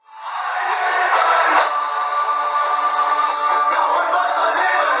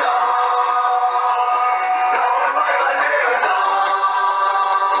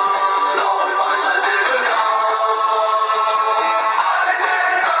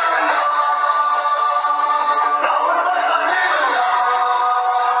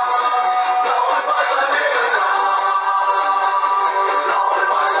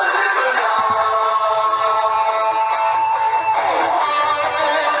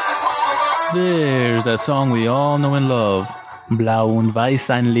There's that song we all know and love. Blau und weiß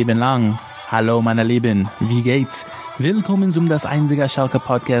ein Leben lang. Hallo meine Lieben, wie geht's? Willkommen zum Das Einzige Schalke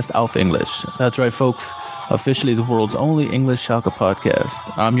Podcast auf English. That's right, folks. Officially the world's only English Schalke podcast.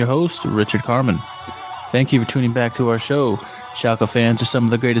 I'm your host, Richard Carmen. Thank you for tuning back to our show. Schalke fans are some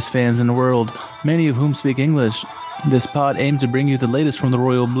of the greatest fans in the world, many of whom speak English. This pod aims to bring you the latest from the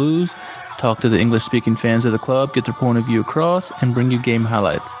Royal Blues, talk to the English-speaking fans of the club, get their point of view across, and bring you game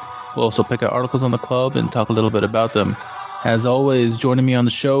highlights. We'll also pick out articles on the club and talk a little bit about them. As always, joining me on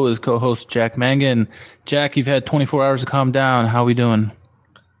the show is co-host Jack Mangan. Jack, you've had 24 hours to calm down. How are we doing?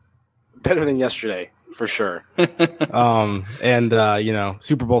 Better than yesterday, for sure. Super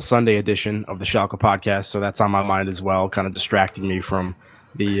Bowl Sunday edition of the Schalke podcast, so that's on my mind as well, kind of distracting me from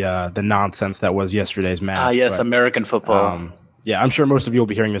the nonsense that was yesterday's match. Yes, but, American football. I'm sure most of you will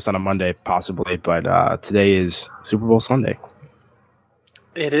be hearing this on a Monday, possibly, but today is Super Bowl Sunday.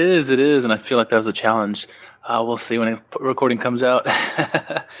 It is, and I feel like that was a challenge. We'll see when the recording comes out.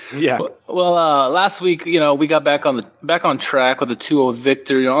 Yeah. Well, last week, we got back on track with a 2-0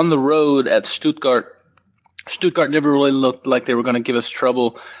 victory on the road at Stuttgart. Stuttgart never really looked like they were going to give us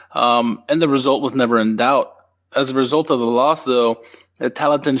trouble, and the result was never in doubt. As a result of the loss, though, the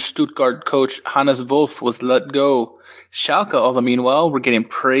talented Stuttgart coach Hannes Wolf was let go. Schalke, all the meanwhile, were getting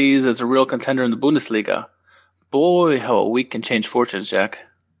praised as a real contender in the Bundesliga. Boy, how a week can change fortunes, Jack.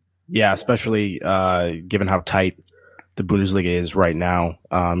 Yeah, especially given how tight the Bundesliga is right now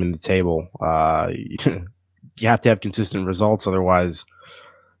in the table. You have to have consistent results, otherwise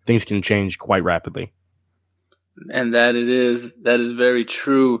things can change quite rapidly. And that is very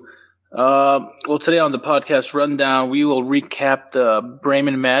true. Well, today on the podcast rundown, we will recap the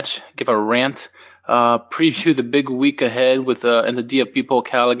Bremen match, give a rant, preview the big week ahead with in the DFB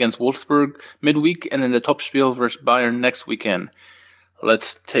Pokal against Wolfsburg midweek, and then the Topspiel versus Bayern next weekend.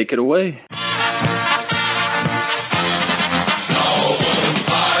 Let's take it away.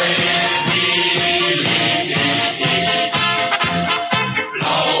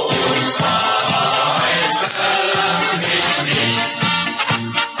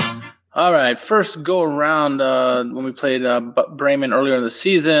 All right, first go around when we played Bremen earlier in the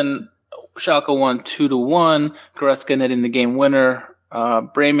season. Schalke won 2-1. Goretzka netting the game winner.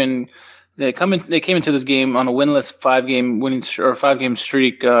 Bremen they came into this game on a winless five-game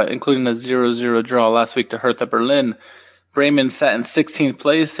streak, including a 0-0 draw last week to Hertha Berlin. Bremen sat in 16th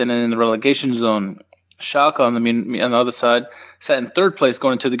place and in the relegation zone. Schalke on the other side sat in third place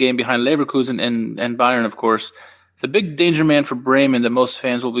going into the game behind Leverkusen and Bayern, of course. The big danger man for Bremen that most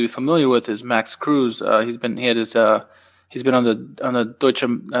fans will be familiar with is Max Kruse. He's been on the Deutsche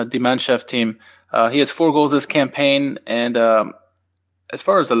Die Mannschaft team. He has 4 goals this campaign, and as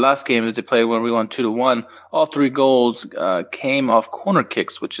far as the last game that they played when we won 2-1, all 3 goals came off corner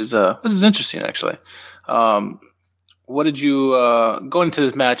kicks, which is interesting actually. What did you going into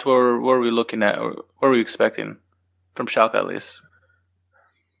this match? What were we looking at? Or what were we expecting from Schalke at least?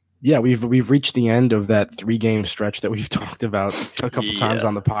 Yeah, we've reached the end of that 3-game stretch that we've talked about a couple times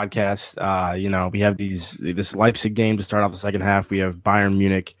on the podcast. We have this Leipzig game to start off the second half. We have Bayern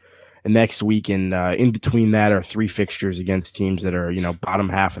Munich, and next week, and in between that are 3 fixtures against teams that are bottom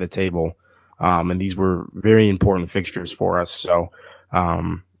half of the table, and these were very important fixtures for us. So,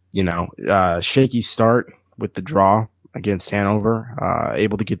 shaky start with the draw against Hanover,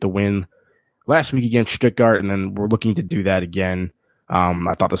 able to get the win last week against Stuttgart, and then we're looking to do that again.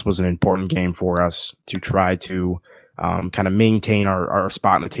 I thought this was an important game for us to try to kind of maintain our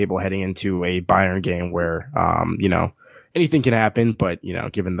spot in the table heading into a Bayern game where, anything can happen. But,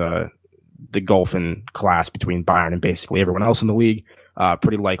 given the gulf in class between Bayern and basically everyone else in the league,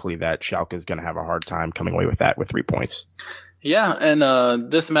 pretty likely that Schalke is going to have a hard time coming away with that with 3 points. Yeah,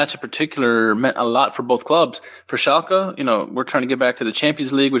 and this match in particular meant a lot for both clubs. For Schalke, we're trying to get back to the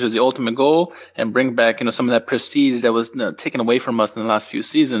Champions League, which is the ultimate goal, and bring back, some of that prestige that was taken away from us in the last few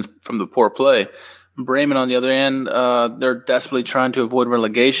seasons from the poor play. Bremen, on the other hand, they're desperately trying to avoid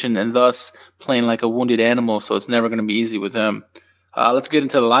relegation and thus playing like a wounded animal, so it's never going to be easy with them. Let's get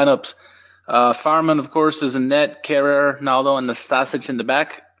into the lineups. Farman, of course, is in net. Kerrer, Naldo, and Nastasic in the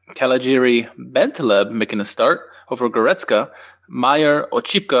back. Kalajiri, Bentaleb making a start over Goretzka. Meyer,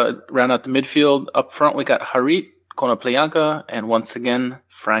 Ochipka round out the midfield. Up front, we got Harit, Konoplyanka, and once again,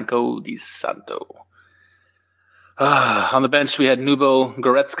 Franco Di Santo. On the bench, we had Nubo,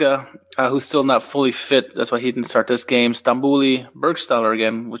 Goretzka, who's still not fully fit. That's why he didn't start this game. Stambouli, Bergstaller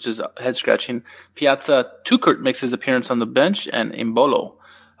again, which is head-scratching. Piazza, Tukert makes his appearance on the bench, and Imbolo.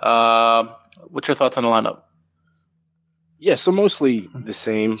 What's your thoughts on the lineup? Yeah, so mostly the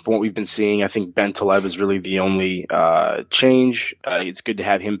same from what we've been seeing. I think Ben Taleb is really the only change. It's good to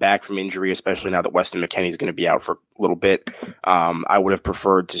have him back from injury, especially now that Weston McKennie is going to be out for a little bit. I would have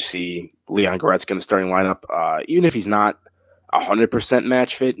preferred to see Leon Goretzka in the starting lineup, even if he's not 100%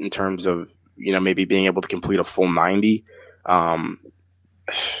 match fit in terms of maybe being able to complete a full 90.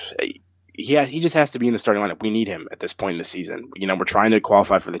 He just has to be in the starting lineup. We need him at this point in the season. We're trying to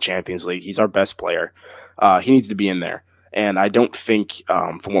qualify for the Champions League. He's our best player. He needs to be in there. And I don't think,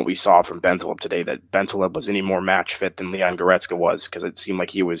 from what we saw from Bentaleb today, that Bentaleb was any more match fit than Leon Goretzka was, because it seemed like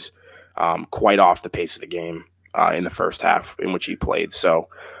he was quite off the pace of the game in the first half in which he played. So,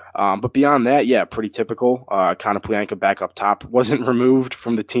 but beyond that, yeah, pretty typical. Konoplyanka back up top, wasn't removed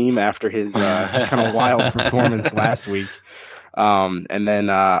from the team after his kind of wild performance last week. And then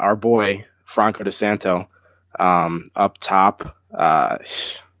our boy Franco De Santo up top.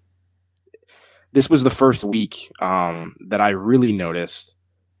 This was the first week that I really noticed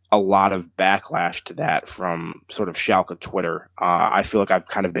a lot of backlash to that from sort of Schalke Twitter. I feel like I've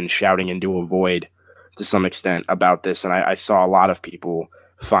kind of been shouting into a void to some extent about this, and I saw a lot of people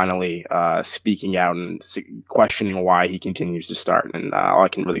finally speaking out and questioning why he continues to start. And all I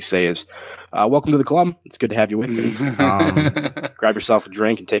can really say is, welcome to the club. It's good to have you with me. Grab yourself a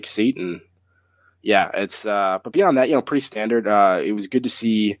drink and take a seat. And yeah, it's but beyond that, pretty standard. It was good to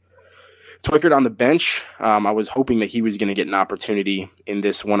see Twickert on the bench. I was hoping that he was going to get an opportunity in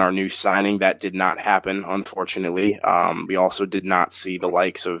this one, our new signing. That did not happen, unfortunately. We also did not see the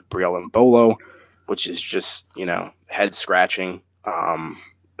likes of Brielle Mbolo, which is just, head scratching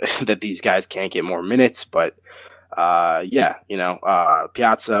that these guys can't get more minutes. But Piazza,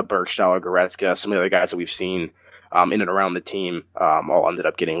 Bergstaller, Goretzka, some of the other guys that we've seen in and around the team all ended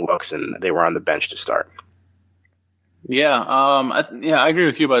up getting looks, and they were on the bench to start. Yeah, I agree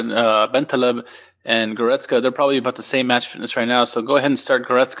with you about Bentaleb and Goretzka. They're probably about the same match fitness right now. So go ahead and start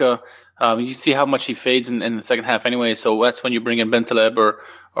Goretzka. You see how much he fades in the second half anyway. So that's when you bring in Bentaleb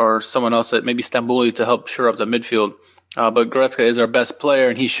or someone else, that maybe Stambouli, to help shore up the midfield. But Goretzka is our best player,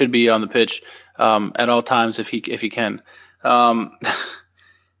 and he should be on the pitch at all times if he can. As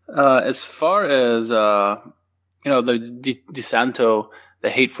far as the Di Santo,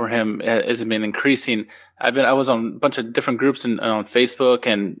 the hate for him has been increasing. I was on a bunch of different groups on Facebook,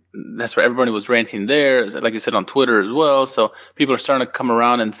 and that's where everybody was ranting there. Like you said, on Twitter as well. So people are starting to come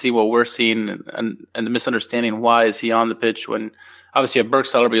around and see what we're seeing and the misunderstanding. Why is he on the pitch when obviously you have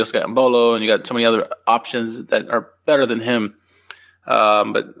Bergstaller, but you also got Mbolo, and you got so many other options that are better than him.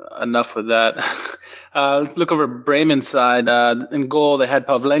 But enough with that. Let's look over Bremen's side. In goal, they had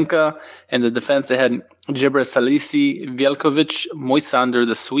Pavlenka. In the defense, they had Djibril Salisi, Velkovic, Moisander,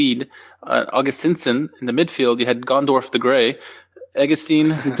 the Swede, Augustinsson. In the midfield, you had Gondorf, the Grey,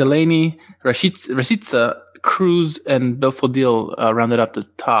 Egestein, Delaney, Rashica, Cruz, and Belfodil rounded up the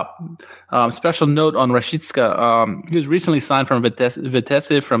top. Special note on Rashica. He was recently signed from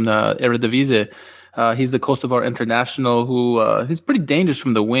Vitesse from the Eredivisie. He's the Kosovar international who he's pretty dangerous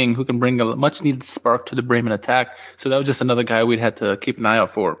from the wing, who can bring a much-needed spark to the Bremen attack. So that was just another guy we'd had to keep an eye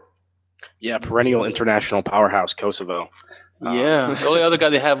out for. Yeah, perennial international powerhouse, Kosovo. Yeah, the only other guy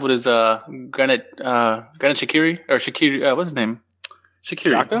they have was Granit Shaqiri, or Shaqiri, what's his name?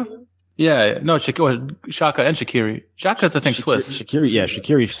 Shaqiri. Xhaka? Yeah, no, Xhaka and Shaqiri. Xhaka's, I think, Swiss.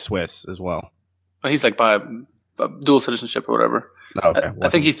 Shaqiri's Swiss as well. But he's like by dual citizenship or whatever. Okay. I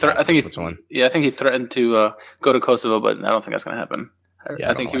think he threatened to go to Kosovo, but I don't think that's going to happen.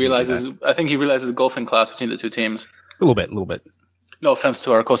 I think he realizes golfing class between the two teams. A little bit. No offense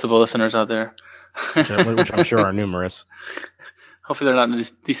to our Kosovo listeners out there, which I'm sure are numerous. Hopefully they're not in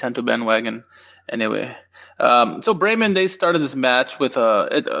the Di Santo bandwagon. Anyway, so Bremen, they started this match with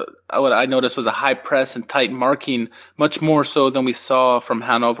what I noticed was a high press and tight marking, much more so than we saw from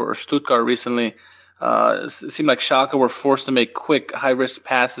Hanover or Stuttgart recently. It seemed like Schalke were forced to make quick, high-risk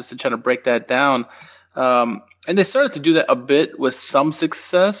passes to try to break that down. And they started to do that a bit with some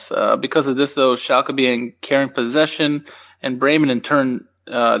success. Because of this, though, Schalke began carrying possession, and Bremen, in turn,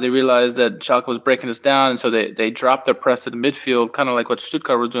 they realized that Schalke was breaking us down, and so they dropped their press to the midfield, kind of like what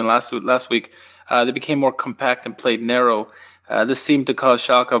Stuttgart was doing last week. They became more compact and played narrow. This seemed to cause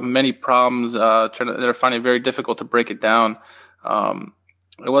Schalke many problems. They're finding it very difficult to break it down.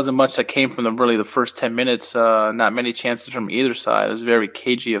 It wasn't much that came from the first 10 minutes. Not many chances from either side. It was a very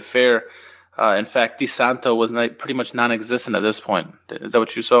cagey affair. In fact, Di Santo was pretty much non-existent at this point. Is that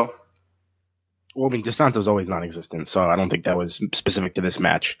what you saw? Well, I mean, De Santo's always non-existent, so I don't think that was specific to this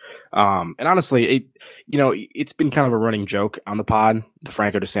match. And honestly, it's been kind of a running joke on the pod, the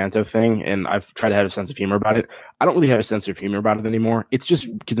Franco De Santo thing, and I've tried to have a sense of humor about it. I don't really have a sense of humor about it anymore. It's just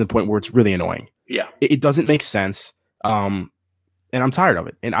to the point where it's really annoying. Yeah. It doesn't make sense. And I'm tired of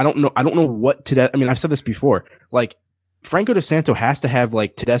it. And I don't know what Tedesco. I mean, I've said this before. Like, Franco De Santo has to have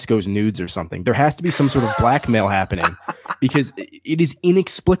like Tedesco's nudes or something. There has to be some sort of blackmail happening because it is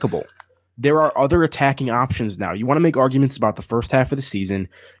inexplicable. There are other attacking options now. You want to make arguments about the first half of the season,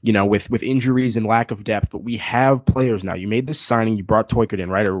 you know, with injuries and lack of depth, but we have players now. You made this signing. You brought Toykert in,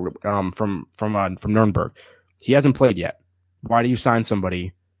 right? Or from Nuremberg. He hasn't played yet. Why do you sign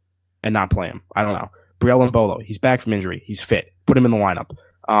somebody and not play him? I don't know. Brielle Mbolo, he's back from injury. He's fit. Put him in the lineup.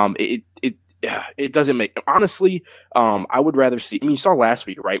 It doesn't make, honestly, I would rather see, I mean, you saw last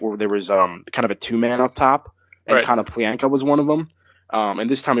week, right, where there was kind of a two-man up top, and right. kind of Plianka was one of them. And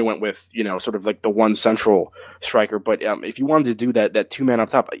this time we went with, you know, sort of like the one central striker. But if you wanted to do that two-man up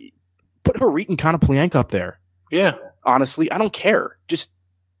top, put Harit and kind of Plianka up there. Yeah. Honestly, I don't care. Just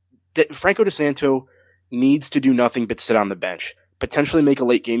Franco De Santo needs to do nothing but sit on the bench. Potentially make a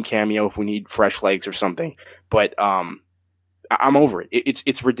late game cameo if we need fresh legs or something. But I'm over it.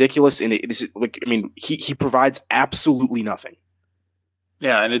 It's ridiculous, and it is like, I mean, he provides absolutely nothing.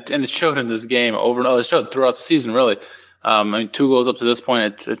 Yeah, and it showed in this game over and over. It showed throughout the season, really. I mean, 2 goals up to this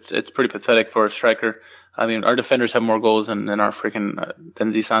point. It's pretty pathetic for a striker. I mean, our defenders have more goals than our freaking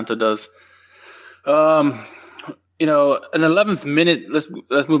than De Santo does. You know, an 11th minute. Let's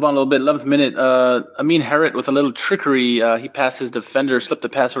move on a little bit. 11th minute. Amin Harit with a little trickery. He passed his defender, slipped a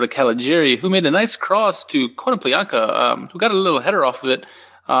pass over to Caligiuri, who made a nice cross to Konoplyanka, who got a little header off of it.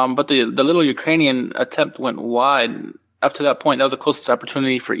 But the little Ukrainian attempt went wide. Up to that point, that was the closest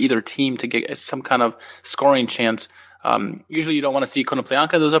opportunity for either team to get some kind of scoring chance. Usually, you don't want to see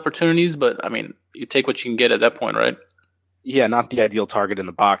Konoplyanka those opportunities, but I mean, you take what you can get at that point, right? Yeah, not the ideal target in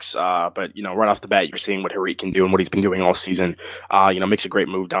the box, but, you know, right off the bat, you're seeing what Harit can do and what he's been doing all season. You know, makes a great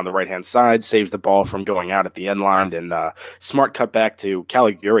move down the right-hand side, saves the ball from going out at the end line, and smart cut back to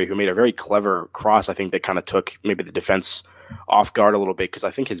Caligiuri, who made a very clever cross, I think, that kind of took maybe the defense off guard a little bit, because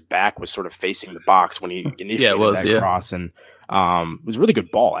I think his back was sort of facing the box when he initiated cross, and it was a really good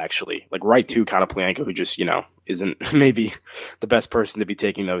ball, actually. Like, right to Konoplyanka, who just, you know, isn't maybe the best person to be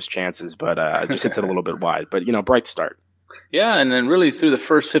taking those chances, but just hits it a little bit wide. But, you know, bright start. Yeah, and then really through the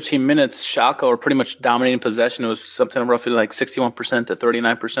first 15 minutes, Schalke were pretty much dominating possession. It was something roughly like 61% to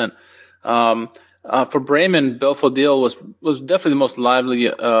 39%. For Bremen, Belfodil was definitely the most lively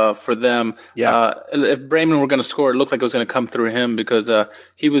for them. Yeah. If Bremen were going to score, it looked like it was going to come through him, because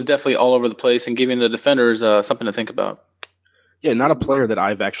he was definitely all over the place and giving the defenders something to think about. Yeah, not a player that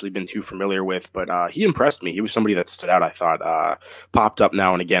I've actually been too familiar with, but he impressed me. He was somebody that stood out, I thought. Popped up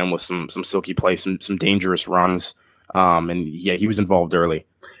now and again with some silky play, some dangerous runs. And yeah, he was involved early.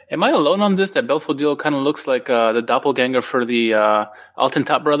 Am I alone on this, that Belfodil kind of looks like the doppelganger for the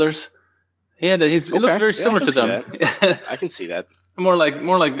Altintop brothers? Yeah, he looks very similar to them. I can see that. More like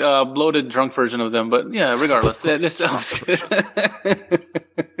bloated, drunk version of them, but yeah. Regardless, they're still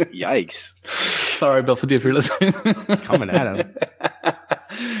Yikes! Sorry, Belfodil, if you're listening. Coming at him.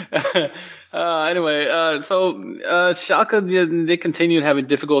 Anyway, so Schalke, they continued having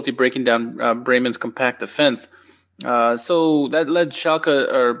difficulty breaking down Bremen's compact defense. So that led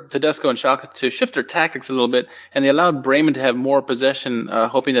Tedesco and Schalke to shift their tactics a little bit, and they allowed Bremen to have more possession,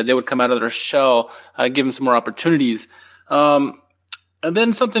 hoping that they would come out of their shell, give them some more opportunities. And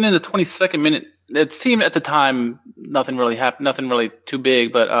then something in the 22nd minute, it seemed at the time nothing really happened, nothing really too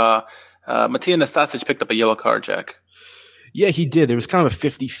big, but Matija Nastasic picked up a yellow card, Jack. Yeah, he did. There was kind of a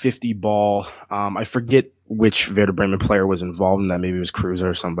 50-50 ball. I forget which Werder Bremen player was involved in that. Maybe it was Kruse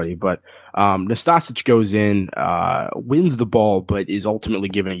or somebody. But Nastasic goes in, wins the ball, but is ultimately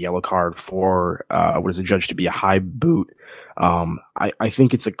given a yellow card for what is adjudged to be a high boot. I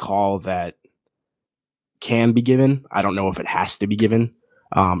think it's a call that can be given. I don't know if it has to be given.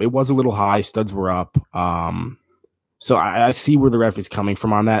 It was a little high. Studs were up. So I see where the ref is coming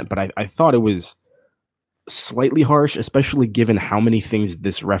from on that, but I thought it was slightly harsh, especially given how many things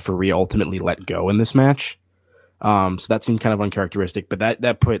this referee ultimately let go in this match. So that seemed kind of uncharacteristic, but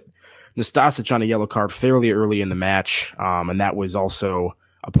that put Nastasic on a yellow card fairly early in the match, and that was also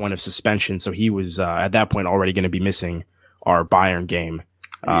a point of suspension. So he was at that point already going to be missing our Bayern game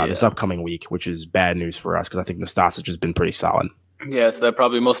this upcoming week, which is bad news for us because I think Nastasic has been pretty solid. Yeah, so that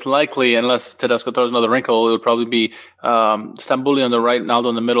probably most likely, unless Tedesco throws another wrinkle, it would probably be Stambouli on the right, Naldo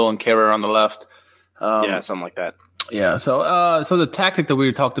in the middle, and Kehrer on the left. Something like that. Yeah, so the tactic that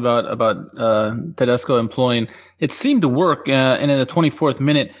we talked about Tedesco employing, it seemed to work. And in the 24th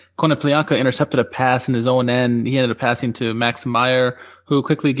minute, Konoplyanka intercepted a pass in his own end. He ended up passing to Max Meyer, who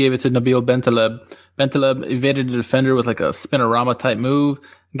quickly gave it to Nabil Bentaleb. Bentaleb evaded the defender with like a spinorama type move,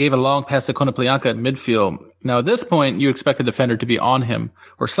 gave a long pass to Konoplyanka at midfield. Now, at this point, you expect the defender to be on him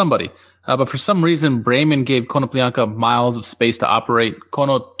or somebody. But for some reason, Bremen gave Konoplyanka miles of space to operate.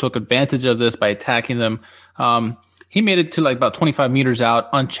 Kono took advantage of this by attacking them. He made it to like about 25 meters out,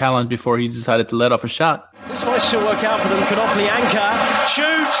 unchallenged, before he decided to let off a shot. This might still work out for them. Konoplyanka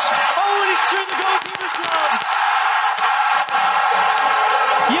shoots. Oh, and it's through the goalkeeper's gloves.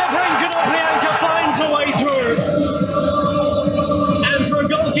 Yevhen Konoplyanka finds a way through. And for a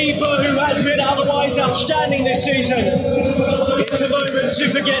goalkeeper who has been otherwise outstanding this season, it's a moment to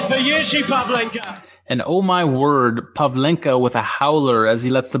forget for Jiří Pavlenka. And oh my word, Pavlenka with a howler as he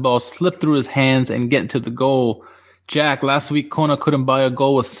lets the ball slip through his hands and get into the goal. Jack, last week Kona couldn't buy a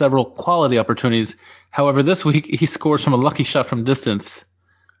goal with several quality opportunities. However, this week he scores from a lucky shot from distance.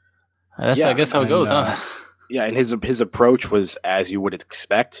 That's, I guess, how it goes, huh? Yeah, and his approach was as you would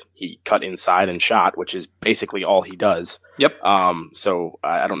expect. He cut inside and shot, which is basically all he does. Yep. So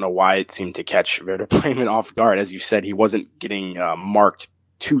I don't know why it seemed to catch Werder Bremen off guard. As you said, he wasn't getting marked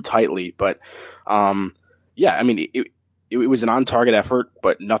too tightly, but yeah, I mean, it was an on-target effort,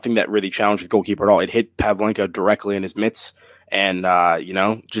 but nothing that really challenged the goalkeeper at all. It hit Pavlenka directly in his mitts and,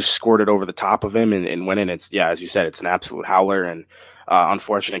 just scored it over the top of him and went in. It's, yeah, as you said, it's an absolute howler and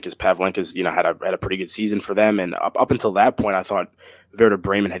unfortunate because Pavlenka's, had a pretty good season for them. And up until that point, I thought Werder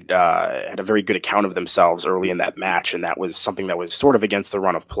Bremen had a very good account of themselves early in that match. And that was something that was sort of against the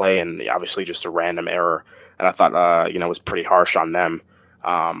run of play and obviously just a random error. And I thought, was pretty harsh on them.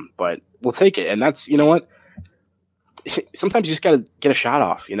 But we'll take it. And that's, what? Sometimes you just got to get a shot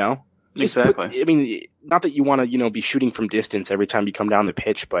off, Exactly. Not that you want to, be shooting from distance every time you come down the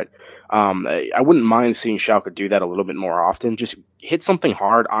pitch, but I wouldn't mind seeing Schalke do that a little bit more often. Just hit something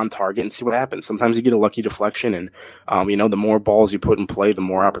hard on target and see what happens. Sometimes you get a lucky deflection and, the more balls you put in play, the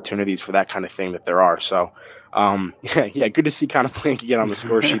more opportunities for that kind of thing that there are. So, good to see Konoplyanka get on the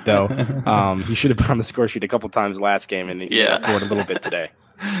score sheet, though. He should have been on the score sheet a couple times last game, and he got forward a little bit today.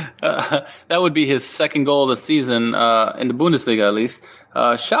 That would be his second goal of the season in the Bundesliga, at least.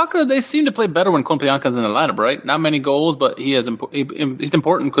 Schalke, they seem to play better when Konoplyanka's in the lineup, right? Not many goals, but he's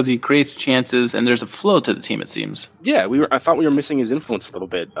important because he creates chances and there's a flow to the team, it seems. Yeah, I thought we were missing his influence a little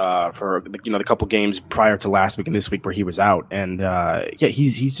bit for the couple games prior to last week and this week where he was out, and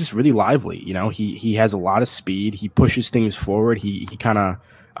he's just really lively. He has a lot of speed. He pushes things forward. He kind of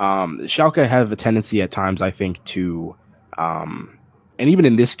Schalke have a tendency at times, I think, to and even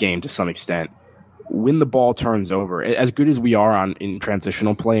in this game to some extent, when the ball turns over, as good as we are in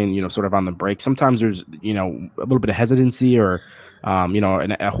transitional play and, sort of on the break, sometimes there's, a little bit of hesitancy or,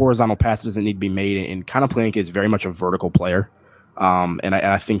 a horizontal pass doesn't need to be made. And Konoplyanka is very much a vertical player. And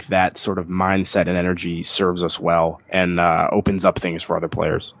I think that sort of mindset and energy serves us well and opens up things for other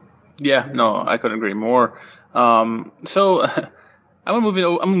players. Yeah, no, I couldn't agree more. So I'm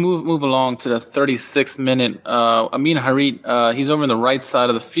gonna move along to the 36th minute. Amin Harit, he's over on the right side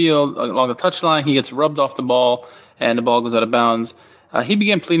of the field along the touchline. He gets rubbed off the ball, and the ball goes out of bounds. He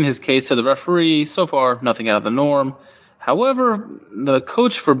began pleading his case to the referee. So far, nothing out of the norm. However, the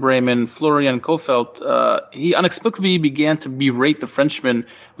coach for Bremen, Florian Kohfeldt, he inexplicably began to berate the Frenchman,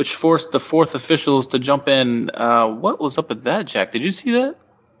 which forced the fourth officials to jump in. What was up with that, Jack? Did you see that?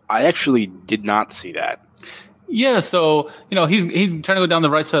 I actually did not see that. Yeah, so he's trying to go down the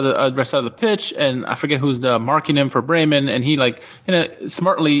right side of the pitch, and I forget who's marking him for Bremen, and he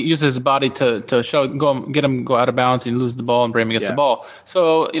smartly uses his body to get him go out of bounds and lose the ball, and Bremen gets the ball.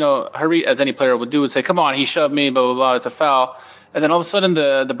 So Harit, as any player would do, would say, "Come on, he shoved me, blah blah blah, it's a foul." And then all of a sudden,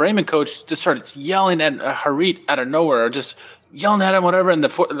 the Bremen coach just started yelling at Harit out of nowhere, just yelling at him, whatever. And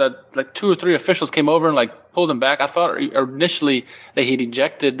the two or three officials came over and pulled him back. I thought initially that he'd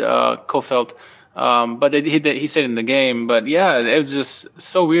ejected Kohfeldt. But he said in the game. But yeah, it was just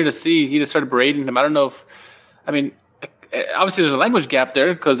so weird to see. He just started berating him. I don't know obviously there's a language gap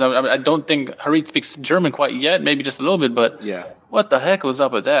there because I don't think Harit speaks German quite yet, maybe just a little bit. But yeah, what the heck was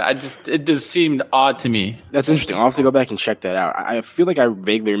up with that? It just seemed odd to me. That's interesting. I'll have to go back and check that out. I feel like I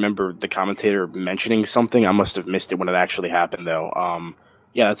vaguely remember the commentator mentioning something. I must have missed it when it actually happened, though.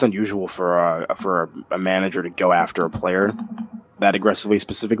 Yeah, that's unusual for a manager to go after a player that aggressively,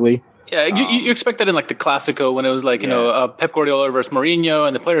 specifically. Yeah, you expect that in the Clasico when it was Pep Guardiola versus Mourinho,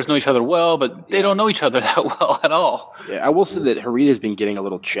 and the players know each other well, but they don't know each other that well at all. Yeah, I will say that Harit has been getting a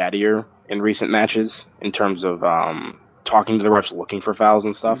little chattier in recent matches in terms of talking to the refs, looking for fouls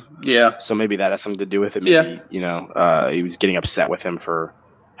and stuff. Yeah. So maybe that has something to do with it. Maybe, he was getting upset with him for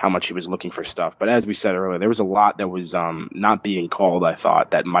how much he was looking for stuff. But as we said earlier, there was a lot that was not being called, I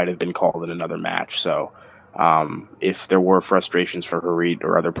thought, that might have been called in another match. So if there were frustrations for Harit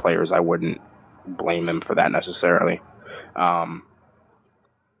or other players, I wouldn't blame them for that necessarily.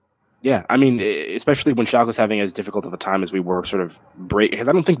 Yeah, I mean, especially when Schalke was having as difficult of a time as we were sort of because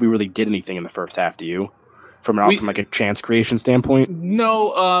I don't think we really did anything in the first half, do you? From like a chance creation standpoint?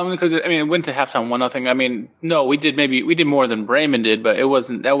 No, because I mean it went to halftime 1-0. I mean, no, we did more than Bremen did, but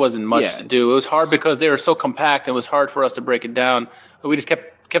that wasn't much to do. It was hard because they were so compact. It was hard for us to break it down. We just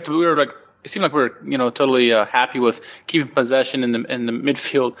kept we were like it seemed like we were totally happy with keeping possession in the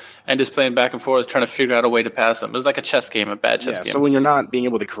midfield and just playing back and forth, trying to figure out a way to pass them. It was like a chess game, a bad chess game. So when you're not being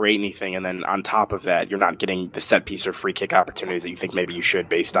able to create anything, and then on top of that, you're not getting the set piece or free kick opportunities that you think maybe you should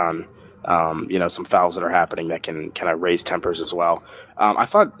based on some fouls that are happening that can kind of raise tempers as well. I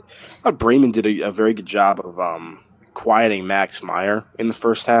thought Bremen did a very good job of quieting Max Meyer in the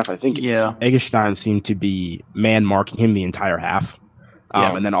first half. I think Eggestein seemed to be man marking him the entire half.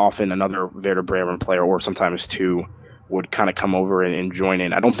 And then often another Werder Bremen player, or sometimes two, would kind of come over and join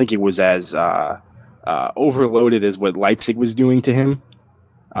in. I don't think it was as overloaded as what Leipzig was doing to him.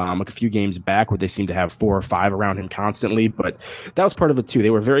 Like a few games back where they seemed to have 4 or 5 around him constantly, but that was part of it too. They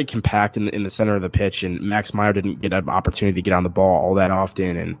were very compact in the center of the pitch, and Max Meyer didn't get an opportunity to get on the ball all that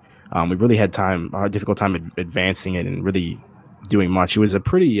often, and we really had a difficult time advancing it and really doing much. It was a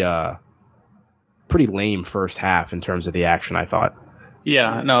pretty lame first half in terms of the action, I thought.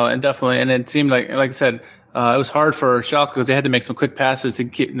 Yeah, no, and definitely, and it seemed like I said, it was hard for Schalke because they had to make some quick passes to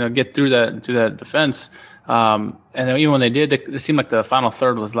get through that defense. And then even when they did, it seemed like the final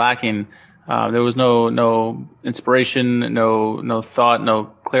third was lacking. There was no inspiration, no thought, no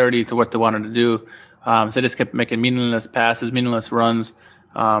clarity to what they wanted to do. So they just kept making meaningless passes, meaningless runs.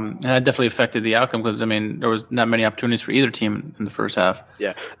 And that definitely affected the outcome because, I mean, there was not many opportunities for either team in the first half.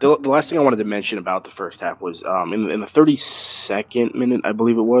 Yeah. The last thing I wanted to mention about the first half was in the 32nd minute, I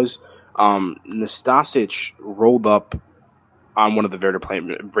believe it was, Nastasic rolled up on one of the Werder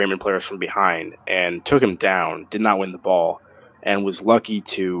Bremen players from behind and took him down, did not win the ball, and was lucky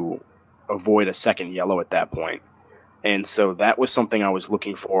to avoid a second yellow at that point. And so that was something I was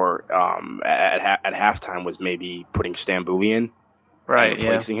looking for at halftime, was maybe putting Stambouli in. Right,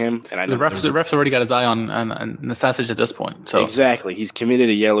 replacing him. And I know the ref's already got his eye on Nastasic at this point. So exactly. He's committed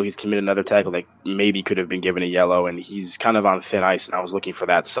a yellow. He's committed another tackle that maybe could have been given a yellow, and he's kind of on thin ice, and I was looking for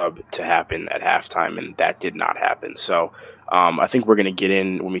that sub to happen at halftime, and that did not happen. So I think we're going to get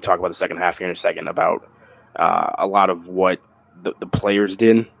in, when we talk about the second half here in a second, about a lot of what the players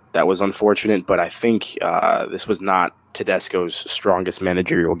did. That was unfortunate, but I think this was not Tedesco's strongest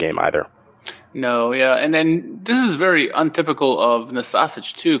managerial game either. No, yeah, and then this is very untypical of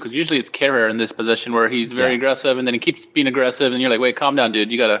Nastasic too, because usually it's Kehrer in this position where he's very aggressive, and then he keeps being aggressive, and you're like, wait, calm down, dude.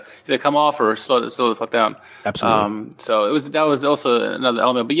 You gotta either come off or slow the fuck down. Absolutely. So that was also another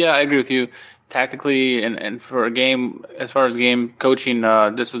element. But yeah, I agree with you. Tactically and for a game, as far as game coaching,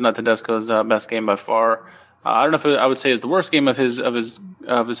 this was not Tedesco's best game by far. I don't know if I would say it's the worst game of his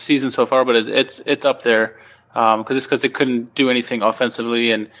season so far, but it's up there because they couldn't do anything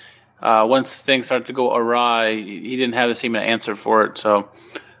offensively, and once things started to go awry, he didn't have the same answer for it. So,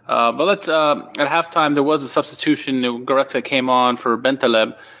 but let's at halftime there was a substitution. Goretzka came on for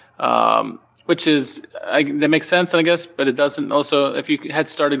Bentaleb, which is that makes sense, I guess, but it doesn't. Also, if you had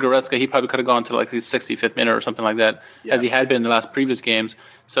started Goretzka, he probably could have gone to like the 65th minute or something like that, as he had been in the last previous games.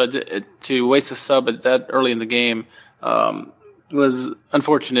 So to waste a sub at that early in the game was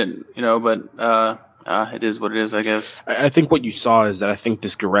unfortunate, but. It is what it is, I guess. I think what you saw is that I think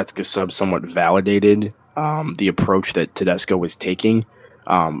this Goretzka sub somewhat validated the approach that Tedesco was taking.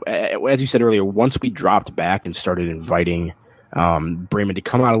 As you said earlier, once we dropped back and started inviting Bremen to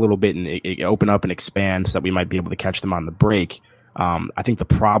come out a little bit and open up and expand so that we might be able to catch them on the break, I think the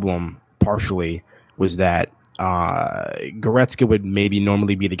problem partially was that Goretzka would maybe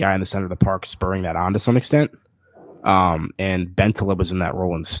normally be the guy in the center of the park spurring that on to some extent. And Bentaleb was in that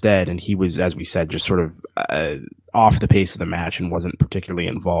role instead, and he was, as we said, just sort of off the pace of the match and wasn't particularly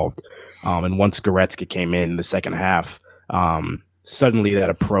involved. And once Goretzka came in the second half, suddenly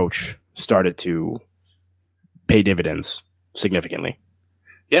that approach started to pay dividends significantly.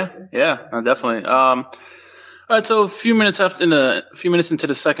 Yeah, definitely. All right, so a few minutes into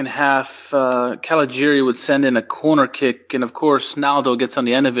the second half, Caligiuri would send in a corner kick, and of course Naldo gets on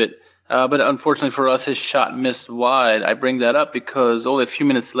the end of it. But unfortunately for us, his shot missed wide. I bring that up because only a few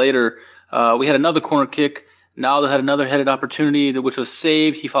minutes later, we had another corner kick. Naldo had another headed opportunity, which was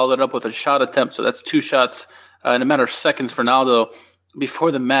saved. He followed it up with a shot attempt. So that's 2 shots in a matter of seconds for Naldo.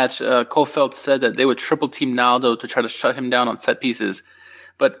 Before the match, Kofeld said that they would triple team Naldo to try to shut him down on set pieces.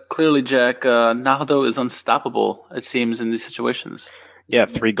 But clearly, Jack, Naldo is unstoppable, it seems, in these situations. Yeah,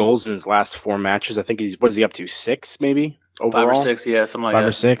 3 goals in his last 4 matches. I think what is he up to? 6, maybe? Overall? 5 or 6, yeah, something like that. 5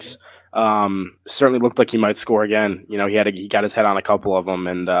 or 6. Certainly looked like he might score again. He got his head on a couple of them,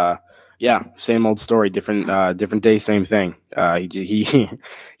 and Yeah, same old story, different day, same thing.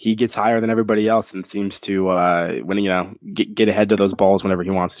 He gets higher than everybody else and seems to get ahead of those balls whenever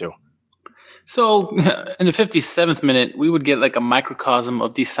he wants to. So in the 57th minute, we would get like a microcosm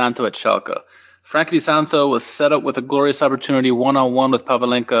of Di Santo at Schalke. Frankie Di Santo was set up with a glorious opportunity one-on-one with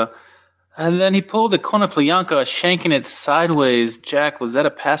Pavlenka, and then he pulled the Konoplyanka, shanking it sideways. Jack, was that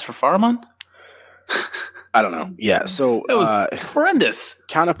a pass for Farman? I don't know. Yeah, so it was horrendous.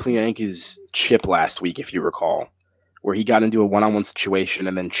 Konoplyanka's chip last week, if you recall, where he got into a one-on-one situation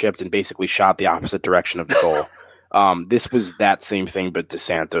and then chipped and basically shot the opposite direction of the goal. This was that same thing, but Di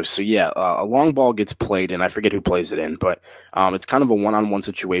Santo. So yeah, a long ball gets played, and I forget who plays it in, but it's kind of a one-on-one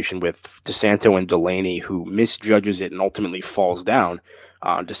situation with Di Santo and Delaney, who misjudges it and ultimately falls down.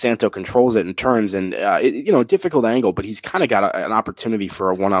 Di Santo controls it and turns, and a difficult angle, but he's kind of got an opportunity for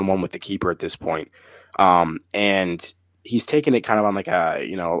a one-on-one with the keeper at this point. And he's taking it kind of on like I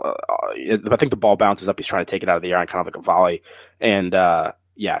think the ball bounces up. He's trying to take it out of the air on kind of like a volley. And,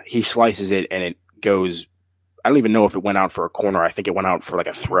 he slices it and it goes, I don't even know if it went out for a corner. I think it went out for like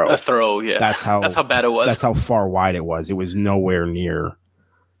a throw. A throw. Yeah. That's how bad it was. That's how far wide it was. It was nowhere near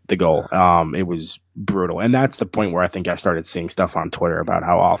the goal. It was brutal. And that's the point where I think I started seeing stuff on Twitter about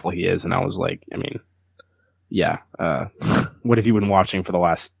how awful he is. And I was like, what have you been watching for the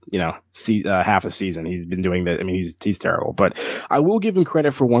last, half a season? He's been doing that. I mean, he's terrible. But I will give him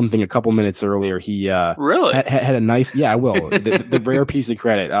credit for one thing. A couple minutes earlier, he really had a nice. Yeah, I will. the rare piece of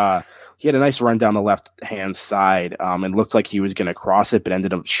credit. He had a nice run down the left hand side, and looked like he was going to cross it, but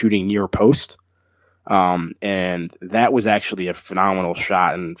ended up shooting near post. And that was actually a phenomenal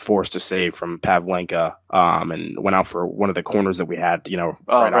shot and forced a save from Pavlenka. And went out for one of the corners that we had,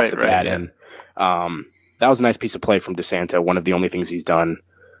 right off the bat. Yeah. And that was a nice piece of play from Di Santo, one of the only things he's done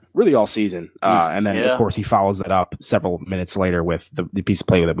really all season. And then, of course, he follows that up several minutes later with the piece of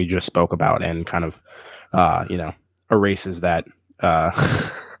play that we just spoke about and kind of, erases that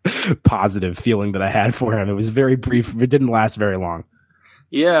positive feeling that I had for him. It was very brief. It didn't last very long.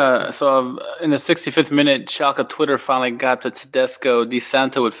 Yeah, so in the 65th minute, Schalke Twitter finally got to Tedesco. Di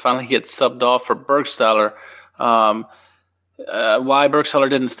Santo would finally get subbed off for Burgstaller. Why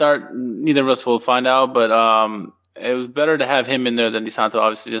Burgstaller didn't start, neither of us will find out, but it was better to have him in there than Di Santo,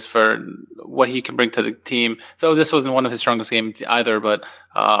 obviously, just for what he can bring to the team. Though this wasn't one of his strongest games either, but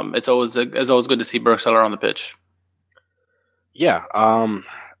it's always good to see Burgstaller on the pitch. Yeah,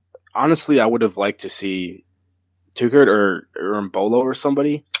 honestly, I would have liked to see Tuchert or Mbolo or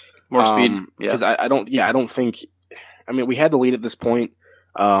somebody. More speed, because I don't think. I mean, we had the lead at this point.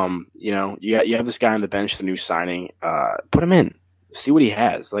 You have this guy on the bench, the new signing. Put him in, see what he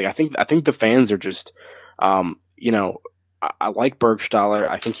has. Like I think the fans are just, I like Burgstaller.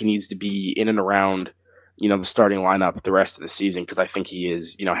 I think he needs to be in and around, the starting lineup the rest of the season because I think he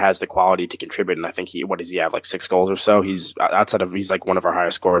is, has the quality to contribute. And I think what does he have, like 6 goals or so? He's like one of our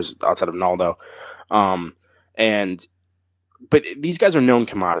highest scorers outside of Naldo. But these guys are known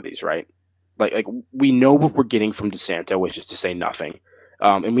commodities, right? Like we know what we're getting from Di Santo, which is to say nothing.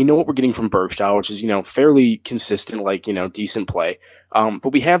 And we know what we're getting from Burgstaller, which is, fairly consistent, decent play.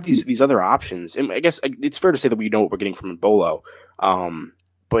 But we have these other options. And I guess it's fair to say that we know what we're getting from Mbolo.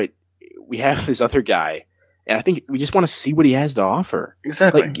 But we have this other guy, and I think we just want to see what he has to offer.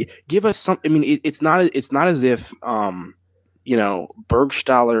 Exactly. Give us some. I mean, it's not as if,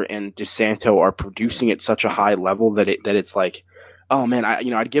 Burgstaller and Di Santo are producing at such a high level that it's like, oh man,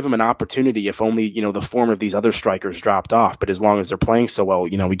 I'd give him an opportunity if only, the form of these other strikers dropped off. But as long as they're playing so well,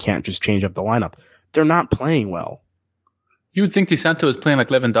 we can't just change up the lineup. They're not playing well. You would think Di Santo is playing like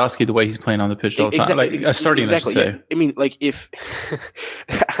Lewandowski the way he's playing on the pitch all the time. Like starting, exactly. I should say. I mean, like if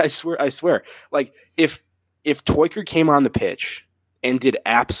I swear, like if Teuchert came on the pitch and did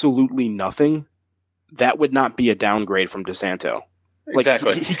absolutely nothing, that would not be a downgrade from Di Santo. Like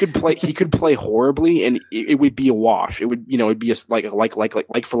exactly. He could play horribly and it would be a wash. It would, it'd be a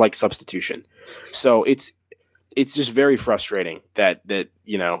like for substitution. So it's just very frustrating that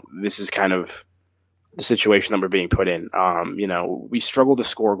this is kind of the situation that we're being put in. We struggle to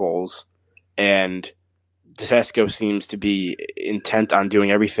score goals, and Tedesco seems to be intent on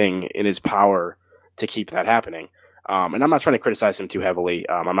doing everything in his power to keep that happening. And I'm not trying to criticize him too heavily.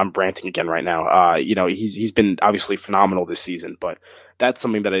 I'm ranting again right now. He's been obviously phenomenal this season, but that's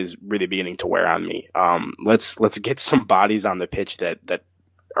something that is really beginning to wear on me. Let's get some bodies on the pitch that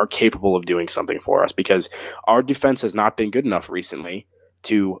are capable of doing something for us, because our defense has not been good enough recently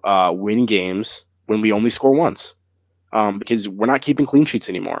to win games when we only score once. Because we're not keeping clean sheets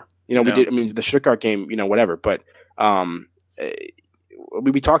anymore. We did. I mean, the Stuttgart game, whatever, but.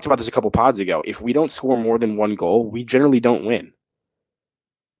 We talked about this a couple pods ago. If we don't score more than one goal, we generally don't win.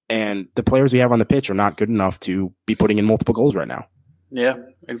 And the players we have on the pitch are not good enough to be putting in multiple goals right now. Yeah,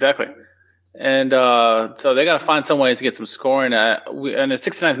 exactly. And so they got to find some ways to get some scoring. In the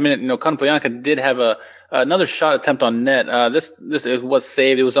 69th minute, Konoplyanka did have another shot attempt on net. This it was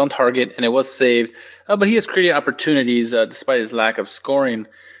saved. It was on target, and it was saved. But he has created opportunities despite his lack of scoring.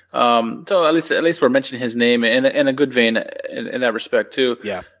 So at least we're mentioning his name in a good vein in that respect too.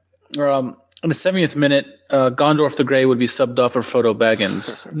 Yeah. In the 70th minute, Gondorf the Grey would be subbed off for Frodo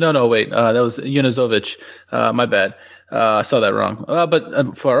Baggins. No, wait. That was Junuzovic. My bad. I saw that wrong.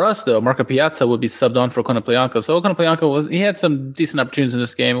 But for us, though, Marco Piazza would be subbed on for Konoplyanka. So Konoplyanka he had some decent opportunities in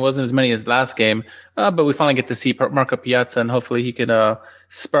this game. It wasn't as many as last game. But we finally get to see Marco Piazza, and hopefully he could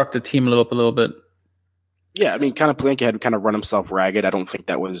spark the team a little bit. Yeah, I mean, Konoplyanka had kind of run himself ragged. I don't think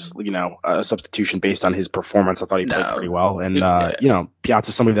that was, a substitution based on his performance. I thought he played pretty well. And,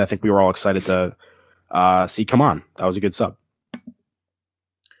 Piazza's somebody that I think we were all excited to see come on. That was a good sub.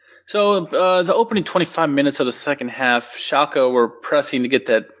 So the opening 25 minutes of the second half, Schalke were pressing to get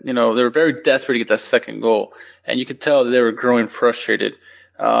that, they were very desperate to get that second goal. And you could tell that they were growing frustrated.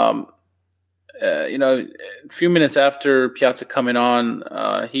 A few minutes after Piazza coming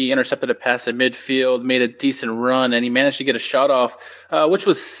on, he intercepted a pass at midfield, made a decent run, and he managed to get a shot off, which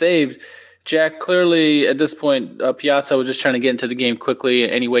was saved. Jack, clearly at this point, Piazza was just trying to get into the game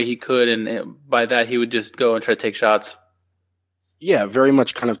quickly any way he could, and by that he would just go and try to take shots. Yeah, very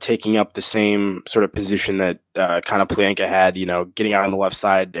much kind of taking up the same sort of position that Konoplyanka had, getting out on the left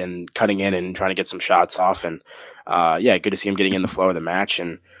side and cutting in and trying to get some shots off. And good to see him getting in the flow of the match.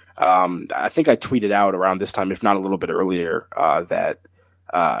 And I think I tweeted out around this time, if not a little bit earlier, that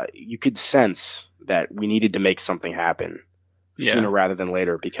you could sense that we needed to make something happen sooner rather than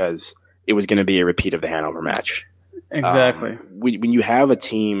later because it was going to be a repeat of the Hanover match. Exactly. When you have a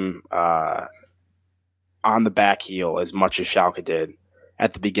team on the back heel as much as Schalke did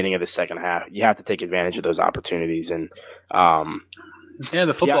at the beginning of the second half, you have to take advantage of those opportunities. And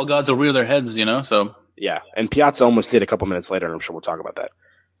the football gods will rear their heads, so. Yeah, and Piazza almost did a couple minutes later, and I'm sure we'll talk about that.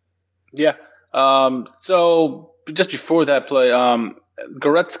 Yeah. So just before that play,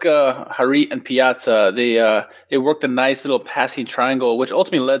 Goretzka, Harit, and Piazza, they worked a nice little passing triangle, which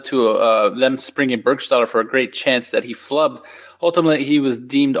ultimately led to them springing Burgstaller for a great chance that he flubbed. Ultimately, he was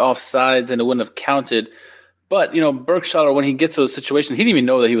deemed offsides, and it wouldn't have counted. But, Burgstaller, when he gets to those situations, he didn't even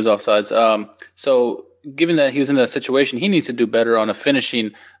know that he was offsides. So given that he was in that situation, he needs to do better on a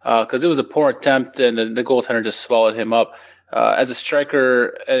finishing because it was a poor attempt, and the goaltender just swallowed him up. As a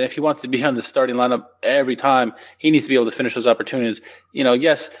striker, if he wants to be on the starting lineup every time, he needs to be able to finish those opportunities.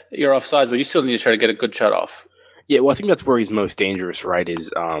 Yes, you're offsides, but you still need to try to get a good shot off. Yeah, well, I think that's where he's most dangerous, right?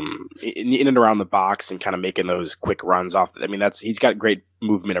 Is in and around the box and kind of making those quick runs off. I mean, he's got great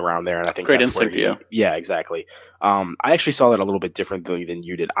movement around there, and I think great that's instinct. Yeah, exactly. I actually saw that a little bit differently than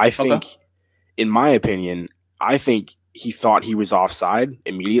you did. I think, in my opinion, he thought he was offside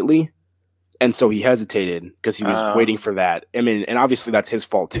immediately. And so he hesitated because he was waiting for that. I mean, and obviously that's his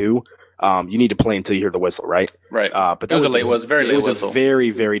fault too. You need to play until you hear the whistle, right? Right. But it was a very late whistle. A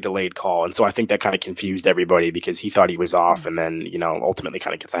very, very delayed call. And so I think that kind of confused everybody because he thought he was off and then, ultimately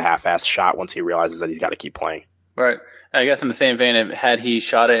kind of gets a half-assed shot once he realizes that he's got to keep playing. Right. I guess in the same vein, had he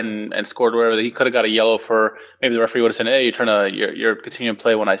shot it and scored wherever, he could have got a yellow for maybe the referee would have said, hey, you're continuing to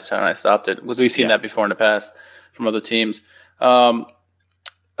play when I stopped it. Because we've seen that before in the past from other teams.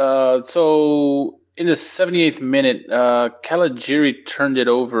 So in the 78th minute, Caligiuri turned it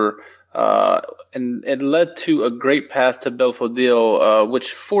over, and it led to a great pass to Belfodil,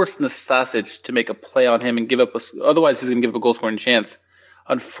 which forced Nastasic to make a play on him and give up. Otherwise, he was going to give up a goal-scoring chance.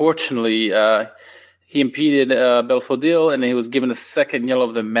 Unfortunately, he impeded Belfodil, and he was given a second yellow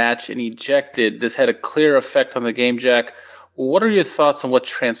of the match and ejected. This had a clear effect on the game, Jack. What are your thoughts on what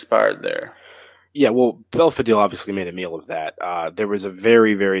transpired there? Yeah, well, Belfodil obviously made a meal of that. There was a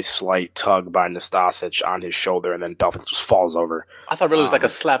very, very slight tug by Nastasic on his shoulder, and then Belfodil just falls over. I thought really it was like a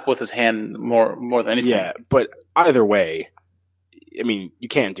slap with his hand more than anything. Yeah, but either way, I mean, you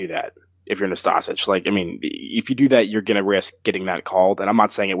can't do that if you're Nastasic. Like, I mean, if you do that, you're going to risk getting that called. And I'm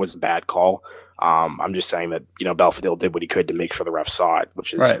not saying it was a bad call. I'm just saying that, Belfodil did what he could to make sure the ref saw it,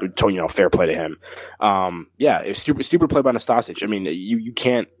 which is, fair play to him. It's stupid play by Nastasic. I mean, you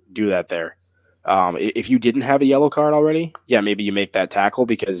can't do that there. If you didn't have a yellow card already, maybe you make that tackle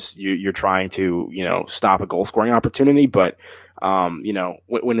because you're trying to, stop a goal scoring opportunity. But,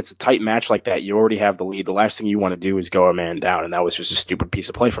 when it's a tight match like that, you already have the lead. The last thing you want to do is go a man down. And that was just a stupid piece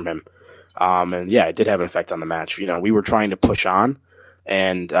of play from him. It did have an effect on the match. We were trying to push on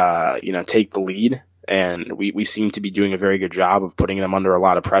and, take the lead. And we seem to be doing a very good job of putting them under a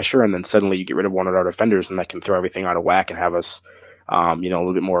lot of pressure. And then suddenly you get rid of one of our defenders and that can throw everything out of whack and have us, a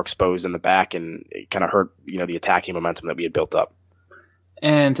little bit more exposed in the back, and it kind of hurt, the attacking momentum that we had built up.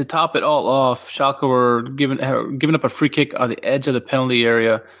 And to top it all off, Schalke were giving up a free kick on the edge of the penalty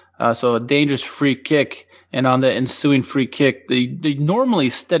area. So a dangerous free kick. And on the ensuing free kick, the normally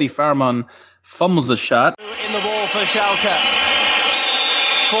steady Farman fumbles the shot. In the ball for Schalke.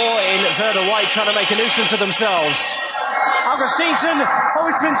 4 in Werder White trying to make a nuisance of themselves. Augustinsson. Oh,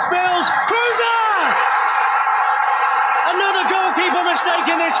 it's been spilled. Cruiser! Another goalkeeper mistake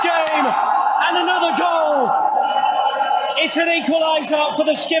in this game. And another goal. It's an equaliser for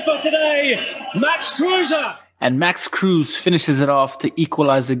the skipper today, Max Kruse. And Max Kruse finishes it off to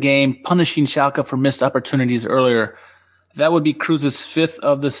equalize the game, punishing Schalke for missed opportunities earlier. That would be Kruse's 5th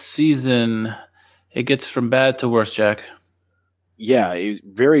of the season. It gets from bad to worse, Jack. Yeah, it was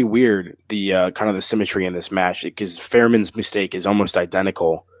very weird, the kind of the symmetry in this match, because Fairman's mistake is almost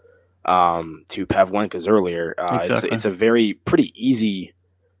identical to Pavlenka's earlier. Exactly. It's a pretty easy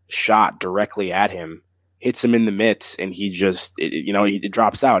shot directly at him. Hits him in the mitts, and he just, he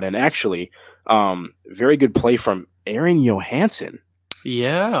drops out. And actually, very good play from Aaron Johansson.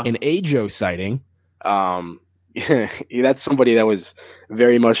 Yeah. An Ajo sighting. That's somebody that was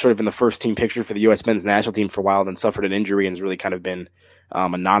very much sort of in the first team picture for the U.S. men's national team for a while, then suffered an injury and has really kind of been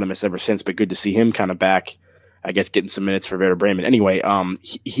anonymous ever since. But good to see him kind of back, I guess, getting some minutes for Werder Bremen. Anyway,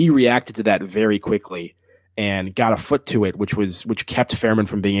 he reacted to that very quickly and got a foot to it, which kept Fairman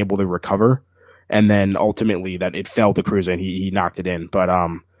from being able to recover. And then ultimately that it fell to Kruse and he knocked it in. But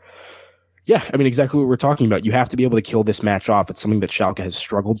yeah, I mean, exactly what we're talking about. You have to be able to kill this match off. It's something that Schalke has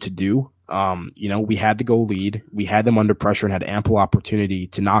struggled to do. We had the goal lead. We had them under pressure and had ample opportunity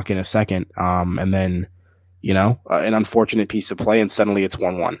to knock in a second. And then, an unfortunate piece of play, and suddenly it's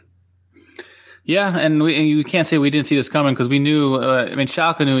 1-1. Yeah, and we can't say we didn't see this coming because we knew.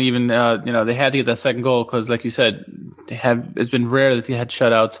 Schalke knew even. They had to get that second goal because, like you said, it's been rare that they had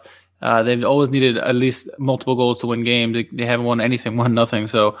shutouts. They've always needed at least multiple goals to win games. They haven't won anything, 1-0.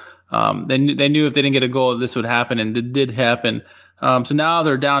 So they knew if they didn't get a goal, this would happen, and it did happen. So now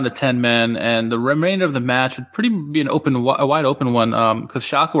they're down to 10 men, and the remainder of the match would pretty be a wide open one because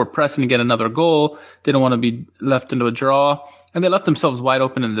Schalke were pressing to get another goal. They didn't want to be left into a draw, and they left themselves wide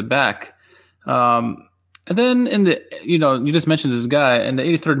open in the back. And then in the, you just mentioned this guy in the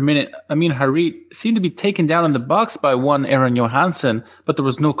 83rd minute, Amin Harit seemed to be taken down in the box by one Aaron Johansson, but there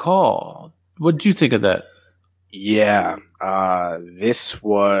was no call. What did you think of that? Yeah, this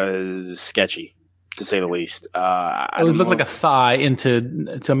was sketchy, to say the least. It looked like a thigh to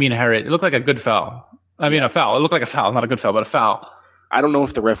Amin Harit. It looked like a good foul. A foul. It looked like a foul, not a good foul, but a foul. I don't know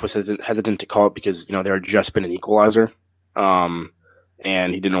if the ref was hesitant to call it because, there had just been an equalizer.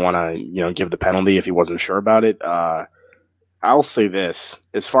 And he didn't want to, give the penalty if he wasn't sure about it. I'll say this.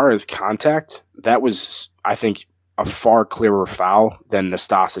 As far as contact, that was, I think, a far clearer foul than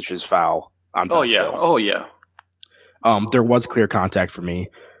Nastasic's foul on Belfodil. Oh, yeah. There was clear contact for me.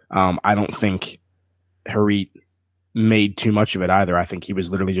 I don't think Harit made too much of it either. I think he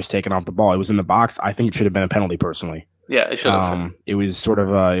was literally just taken off the ball. It was in the box. I think it should have been a penalty, personally. Yeah, it should have. It was sort of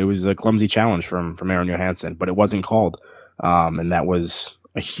a clumsy challenge from Aaron Johansson, but it wasn't called. And that was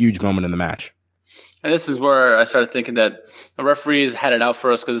a huge moment in the match. And this is where I started thinking that the referees had it out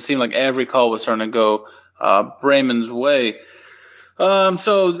for us because it seemed like every call was starting to go Bremen's way.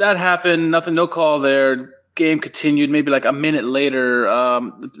 So that happened. No call there. Game continued. Maybe like a minute later,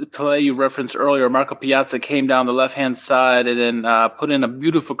 the play you referenced earlier, Marco Piazza came down the left-hand side and then put in a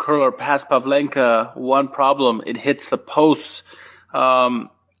beautiful curler past Pavlenka. One problem, it hits the post.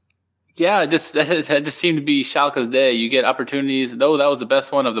 Yeah, that just seemed to be Schalke's day. You get opportunities, though that was the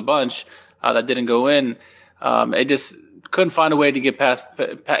best one of the bunch that didn't go in. It just couldn't find a way to get past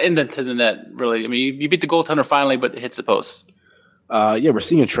into the net, really. You beat the goaltender finally, but it hits the post. We're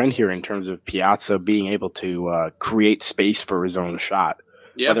seeing a trend here in terms of Piazza being able to create space for his own shot.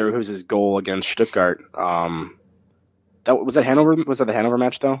 Yep. Whether it was his goal against Stuttgart. Was that Hanover? Was that the Hanover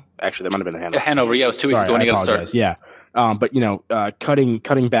match, though? Actually, that might have been the Hanover. Hanover, yeah, it was 2 weeks ago when he got started. Yeah. But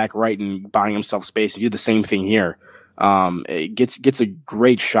cutting back right and buying himself space. He did the same thing here. It gets a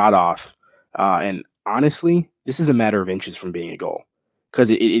great shot off. And honestly, this is a matter of inches from being a goal because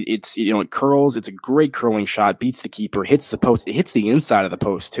it curls. It's a great curling shot. Beats the keeper. Hits the post. It hits the inside of the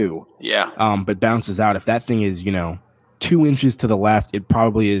post too. Yeah. But bounces out. If that thing is 2 inches to the left, it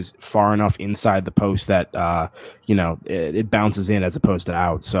probably is far enough inside the post that it bounces in as opposed to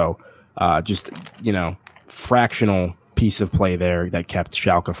out. So fractional piece of play there that kept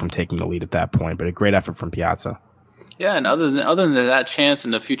Schalke from taking the lead at that point, but a great effort from Piazza. Yeah, and other than that chance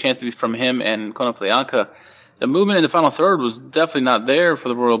and a few chances from him and Konoplyanka, the movement in the final third was definitely not there for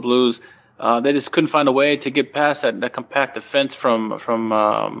the Royal Blues. They just couldn't find a way to get past that compact defense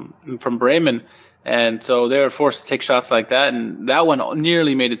from Bremen, and so they were forced to take shots like that, and that one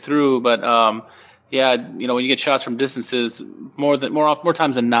nearly made it through. But yeah, when you get shots from distances, more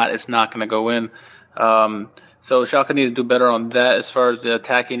times than not, it's not going to go in. So Schalke need to do better on that as far as the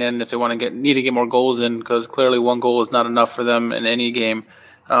attacking end if they need to get more goals in, because clearly one goal is not enough for them in any game.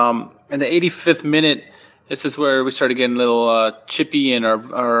 In the 85th minute, this is where we started getting a little chippy, and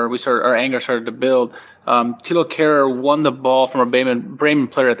our anger started to build. Thilo Kehrer won the ball from a Bremen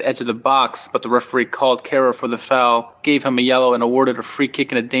player at the edge of the box, but the referee called Kehrer for the foul, gave him a yellow, and awarded a free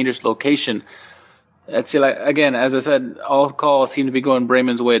kick in a dangerous location. Again, as I said, all calls seem to be going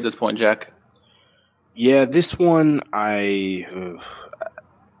Bremen's way at this point, Jack. Yeah, this one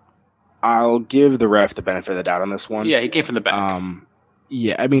I'll give the ref the benefit of the doubt on this one. Yeah, he came from the back.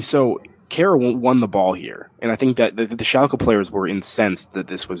 So Kehrer won the ball here, and I think that the Schalke players were incensed that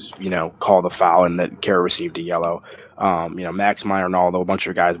this was, called a foul and that Kehrer received a yellow. Max Meyer and a bunch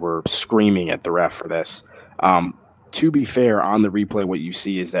of guys were screaming at the ref for this. To be fair, on the replay, what you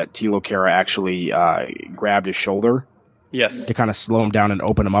see is that Thilo Kehrer actually grabbed his shoulder. Yes. To kind of slow him down and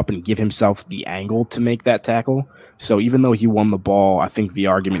open him up and give himself the angle to make that tackle. So even though he won the ball, I think the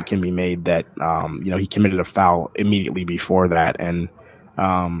argument can be made that he committed a foul immediately before that, and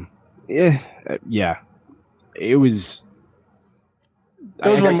it was.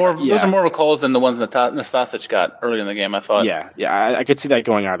 Those are more calls than the ones Nastasic got earlier in the game, I thought. Yeah, I could see that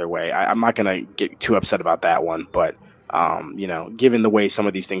going either way. I'm not going to get too upset about that one, but given the way some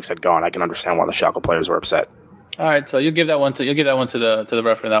of these things had gone, I can understand why the Schalke players were upset. All right, so you'll give that one to the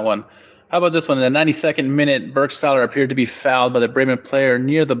referee. That one. How about this one? In the 92nd minute, Burgstaller appeared to be fouled by the Bremen player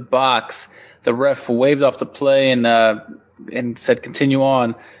near the box. The ref waved off the play and said, "Continue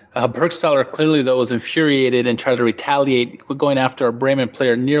on." Burgstaller clearly, though, was infuriated and tried to retaliate, going after a Bremen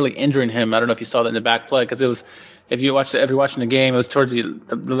player, nearly injuring him. I don't know if you saw that in the back play, because it was, if you're watching the game, it was towards the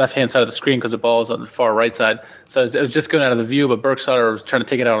left-hand side of the screen because the ball was on the far right side. So it was just going out of the view, but Burgstaller was trying to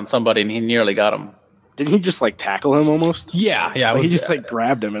take it out on somebody, and he nearly got him. Didn't he just tackle him almost? Yeah. He just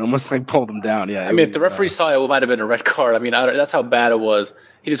grabbed him and almost pulled him down. Yeah. If the referee saw it, it might have been a red card. that's how bad it was.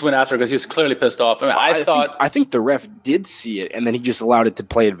 He just went after it because he was clearly pissed off. I think the ref did see it, and then he just allowed it to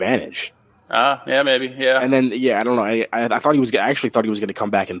play advantage. Yeah, maybe, yeah. And then, I don't know. I thought he was going to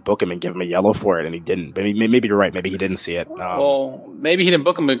come back and book him and give him a yellow for it, and he didn't. Maybe you're right. Maybe he didn't see it. Maybe he didn't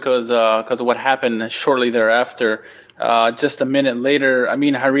book him because of what happened shortly thereafter. Just a minute later,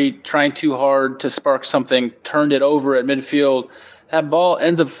 Harit, trying too hard to spark something, turned it over at midfield. That ball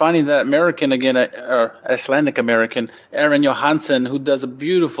ends up finding that American again, Icelandic American, Aaron Johansson, who does a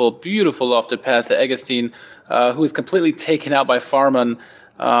beautiful, beautiful lofted pass to Eggestein, who is completely taken out by Farman,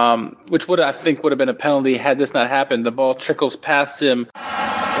 which would have been a penalty had this not happened. The ball trickles past him.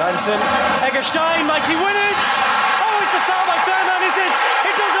 Johansson, Eggestein, might he win it? Oh, it's a foul by Farman, is it?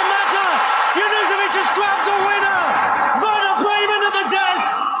 It doesn't matter. Junuzovic has grabbed a winner. Werder Bremen at the death.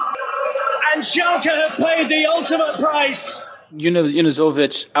 And Schalke have paid the ultimate price.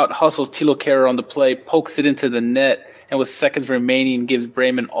 Junuzovic out-hustles Thilo Kehrer on the play, pokes it into the net, and with seconds remaining, gives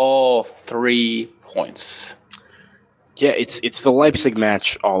Bremen all 3 points. Yeah, it's the Leipzig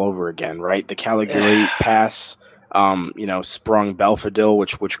match all over again, right? The Caligari pass, sprung Belfodil,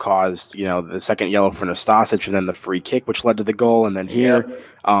 which caused, the second yellow for Nastasic, and then the free kick, which led to the goal, and then here,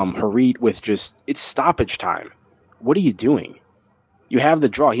 Harit with it's stoppage time. What are you doing? You have the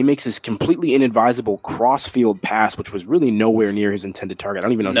draw. He makes this completely inadvisable cross-field pass, which was really nowhere near his intended target. I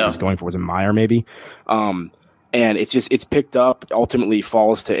don't even know who he was going for. Was it Meyer, maybe? And it's picked up, ultimately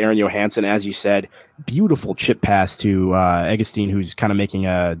falls to Aaron Johansson, as you said. Beautiful chip pass to Eggestein, who's kind of making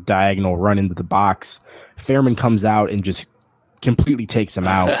a diagonal run into the box. Fairman comes out and just completely takes him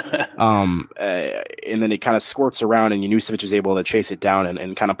out. And then it kind of squirts around, and Junuzovic is able to chase it down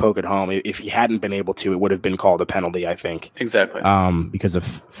and kind of poke it home. If he hadn't been able to, it would have been called a penalty, I think. Exactly. Because of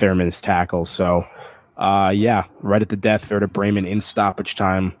Fairman's tackle. So, right at the death, Werder Bremen in stoppage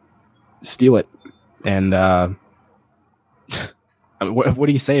time, steal it. And what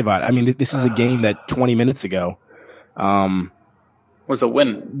do you say about it? This is a game that 20 minutes ago was a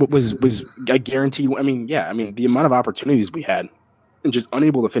win. Was a guarantee. The amount of opportunities we had and just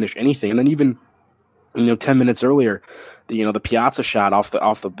unable to finish anything. And then even 10 minutes earlier, the Piazza shot off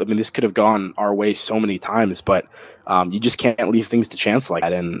the. This could have gone our way so many times, but you just can't leave things to chance like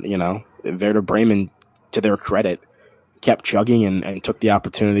that. And Werder Bremen, to their credit, kept chugging and took the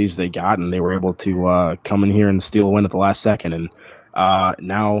opportunities they got, and they were able to come in here and steal a win at the last second. And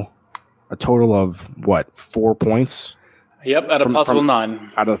now a total of 4 points? Yep, out of possible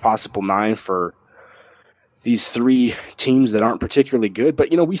 9. Out of the possible 9 for these three teams that aren't particularly good. But,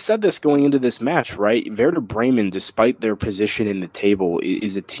 we said this going into this match, right? Werder Bremen, despite their position in the table,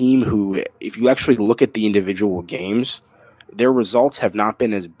 is a team who, if you actually look at the individual games, their results have not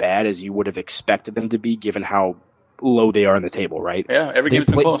been as bad as you would have expected them to be, given how low they are in the table, right? Yeah, every game's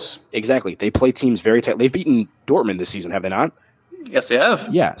been close. Exactly. They play teams very tight. They've beaten Dortmund this season, have they not? Yes, they have.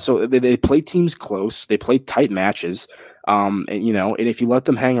 Yeah, so they play teams close. They play tight matches. And if you let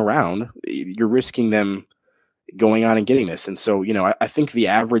them hang around, you're risking them going on and getting this. And so, I think the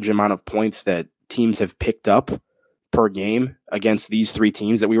average amount of points that teams have picked up per game against these three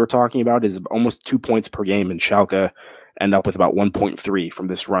teams that we were talking about is almost 2 points per game, and Schalke end up with about 1.3 from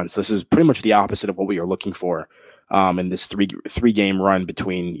this run. So this is pretty much the opposite of what we are looking for in this three game run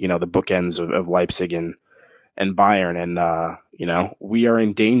between, the bookends of Leipzig and Bayern. And, we are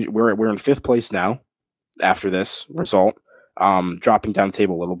in danger. We're in fifth place now after this result. Dropping down the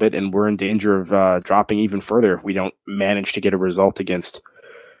table a little bit, and we're in danger of dropping even further if we don't manage to get a result against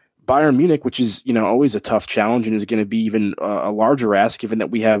Bayern Munich, which is always a tough challenge and is going to be even a larger ask given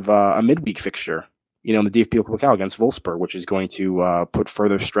that we have a midweek fixture, in the DFB Pokal against Wolfsburg, which is going to put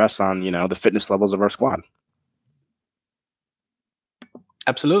further stress on the fitness levels of our squad.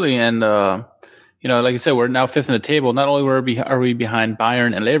 Absolutely, and like you said, we're now fifth in the table. Not only are we behind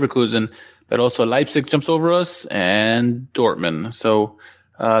Bayern and Leverkusen, but also Leipzig jumps over us and Dortmund. So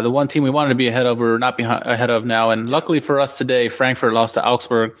the one team we wanted to be ahead of, we're not ahead of now. And luckily for us today, Frankfurt lost to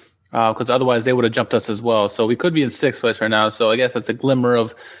Augsburg because otherwise they would have jumped us as well. So we could be in sixth place right now. So I guess that's a glimmer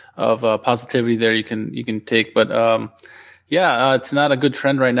of positivity there you can take. But it's not a good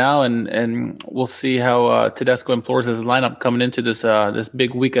trend right now, and we'll see how Tedesco implores his lineup coming into this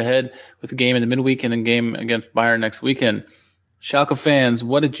big week ahead with the game in the midweek and then game against Bayern next weekend. Schalke fans,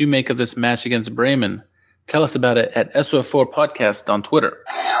 what did you make of this match against Bremen? Tell us about it at SO4 Podcast on Twitter.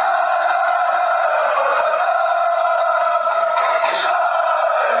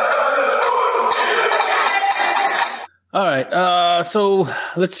 All right, so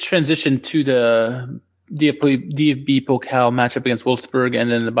let's transition to the DFB Pokal matchup against Wolfsburg and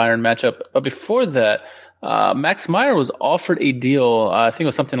then the Bayern matchup. But before that, Max Meyer was offered a deal. I think it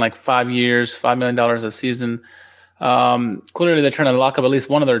was something like 5 years, $5 million a season. Clearly, they're trying to lock up at least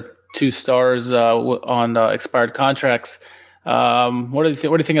one of their two stars on expired contracts. What do you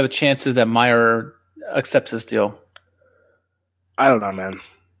think of the chances that Meyer accepts this deal? I don't know, man.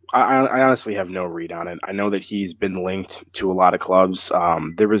 I honestly have no read on it. I know that he's been linked to a lot of clubs.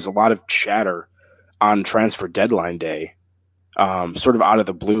 There was a lot of chatter on transfer deadline day, sort of out of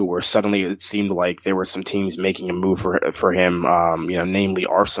the blue, where suddenly it seemed like there were some teams making a move for him. Namely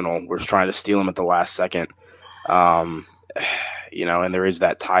Arsenal was trying to steal him at the last second. And there is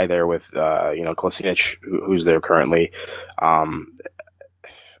that tie there with, Kolasinac, who's there currently.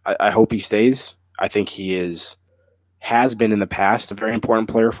 I hope he stays. I think he has been in the past a very important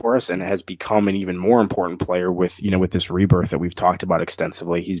player for us and has become an even more important player with this rebirth that we've talked about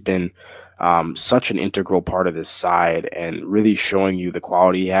extensively. He's been such an integral part of this side and really showing you the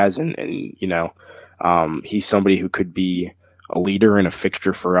quality he has. And he's somebody who could be a leader and a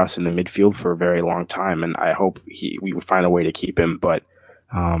fixture for us in the midfield for a very long time. And I hope we would find a way to keep him. But,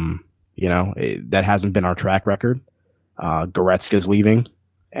 that hasn't been our track record. Goretzka's leaving,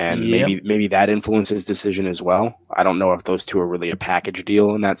 and maybe that influences his decision as well. I don't know if those two are really a package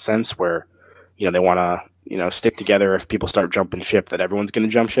deal in that sense where, they want to, stick together. If people start jumping ship, that everyone's going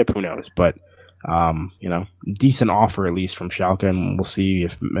to jump ship, who knows? But, decent offer at least from Schalke, and we'll see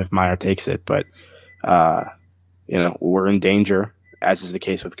if Meyer takes it. But, we're in danger, as is the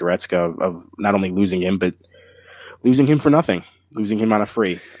case with Goretzka, of not only losing him, but losing him for nothing, losing him on a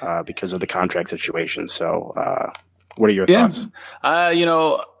free because of the contract situation. So what are your thoughts?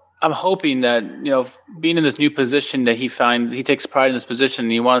 I'm hoping that, being in this new position that he takes pride in this position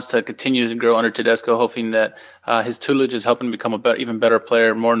and he wants to continue to grow under Tedesco, hoping that his tutelage is helping him become even better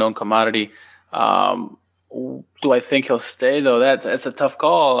player, more known commodity. Do I think he'll stay, though? That's a tough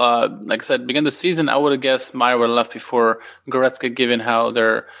call. Like I said, beginning of the season, I would have guessed Meyer would have left before Goretzka, given how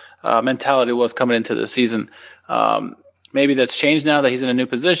their mentality was coming into the season. Maybe that's changed now that he's in a new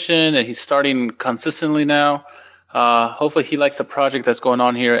position and he's starting consistently now. Hopefully he likes the project that's going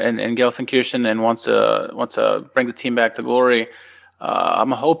on here in Gelsenkirchen and wants to bring the team back to glory.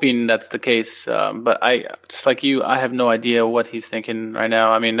 I'm hoping that's the case. But just like you, I have no idea what he's thinking right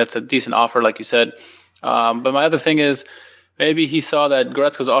now. I mean, that's a decent offer, like you said. But my other thing is maybe he saw that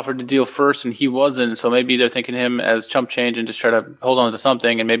Goretzka was offered the deal first and he wasn't. So maybe they're thinking him as chump change and just try to hold on to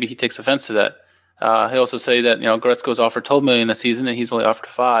something. And maybe he takes offense to that. He also say that, Goretzka was offered 12 million a season and he's only offered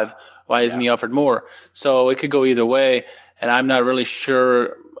 5. Why isn't he offered more? So it could go either way. And I'm not really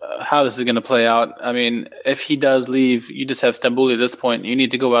sure how this is going to play out. I mean, if he does leave, you just have Stambouli at this point. You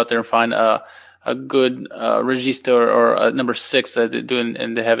need to go out there and find a good regista or a number 6 that they do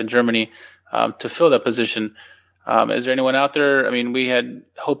and they have in Germany to fill that position. Is there anyone out there? I mean, we had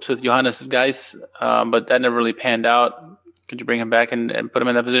hopes with Johannes Geis, but that never really panned out. Could you bring him back and put him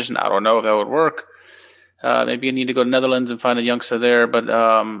in that position? I don't know if that would work. Maybe you need to go to Netherlands and find a youngster there, but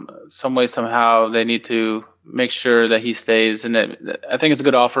some way, somehow, they need to make sure that he stays. And I think it's a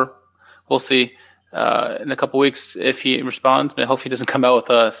good offer. We'll see in a couple weeks if he responds. I hope he doesn't come out with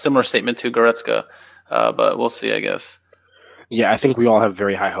a similar statement to Goretzka, but we'll see, I guess. Yeah, I think we all have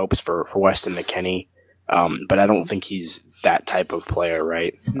very high hopes for Weston McKennie, but I don't think he's that type of player,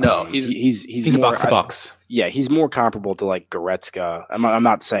 right? No, he's a box to box. Yeah, he's more comparable to like Goretzka. I'm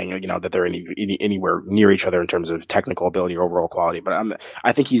not saying that they're anywhere near each other in terms of technical ability or overall quality, but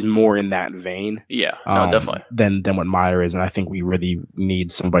I think he's more in that vein. Yeah, no, definitely. Than what Meyer is, and I think we really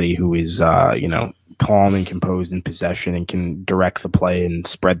need somebody who is calm and composed in possession and can direct the play and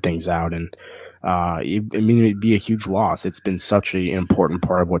spread things out. And it'd be a huge loss. It's been such an important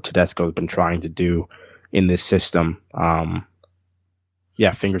part of what Tedesco has been trying to do in this system.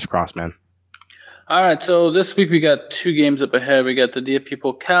 Fingers crossed, man. All right, so this week we got 2 games up ahead. We got the DFB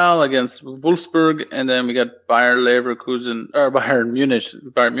Pokal against Wolfsburg, and then we got Bayern Munich,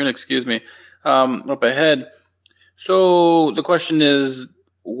 up ahead. So the question is,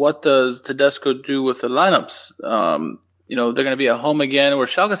 what does Tedesco do with the lineups? They're going to be at home again, where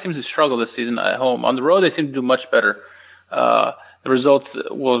Schalke seems to struggle this season at home. On the road, they seem to do much better. The results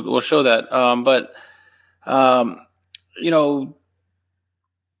will show that.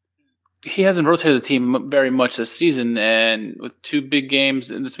 He hasn't rotated the team very much this season, and with 2 big games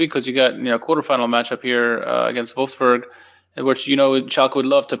in this week, because you got quarterfinal matchup here against Wolfsburg, which Schalke would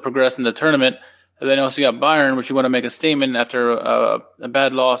love to progress in the tournament. And then also you got Bayern, which you want to make a statement after a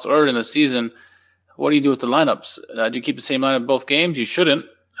bad loss early in the season. What do you do with the lineups? Do you keep the same lineup both games? You shouldn't.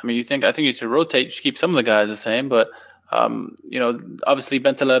 I mean, I think you should rotate. You should keep some of the guys the same, but obviously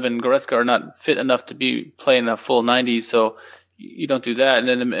Bentaleb and Goretzka are not fit enough to be playing a full 90, so you don't do that. And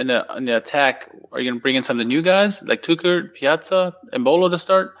then in the attack, are you going to bring in some of the new guys like Tuchel, Piazza, and Bolo to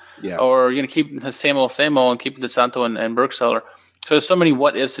start? Yeah. Or are you going to keep the same old and keep DeSanto and Bergseller? So there's so many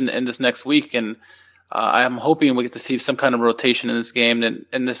what ifs in this next week, and I'm hoping we get to see some kind of rotation in this game and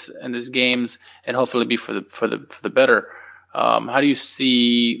in this games, and hopefully be for the better. How do you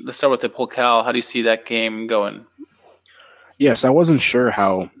see? Let's start with the Pokal. How do you see that game going? Yes, I wasn't sure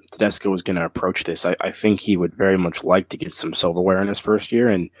how Tedesco was going to approach this. I think he would very much like to get some silverware in his first year,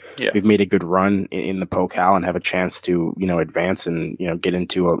 and we've made a good run in the Pokal and have a chance to advance and get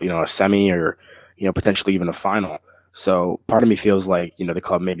into a semi or potentially even a final. So part of me feels like the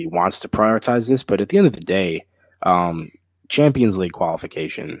club maybe wants to prioritize this, but at the end of the day, Champions League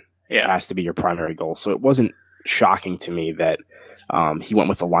qualification has to be your primary goal. So it wasn't shocking to me that he went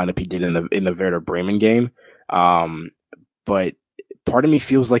with the lineup he did in the Werder Bremen game, but part of me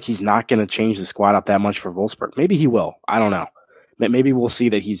feels like he's not going to change the squad up that much for Wolfsburg. Maybe he will. I don't know. Maybe we'll see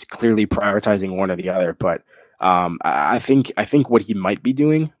that he's clearly prioritizing one or the other. But I think what he might be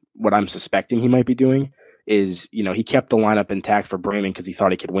doing, what I'm suspecting he might be doing, is he kept the lineup intact for Bremen because he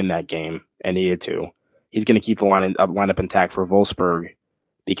thought he could win that game and needed to. He's going to keep the lineup intact for Wolfsburg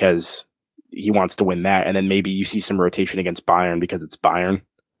because he wants to win that, and then maybe you see some rotation against Bayern because it's Bayern.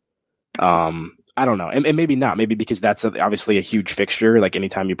 I don't know. And maybe not. Maybe because that's obviously a huge fixture. Like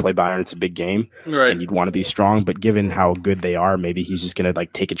anytime you play Bayern, it's a big game. Right. And you'd want to be strong. But given how good they are, maybe he's just going to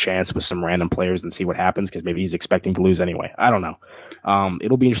take a chance with some random players and see what happens because maybe he's expecting to lose anyway. I don't know.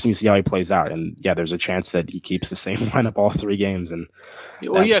 It'll be interesting to see how he plays out. And yeah, there's a chance that he keeps the same lineup all 3 games. And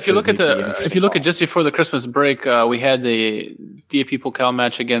if you look at just before the Christmas break, we had the DFB Pokal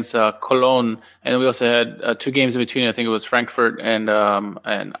match against Cologne, and we also had 2 games in between. I think it was Frankfurt and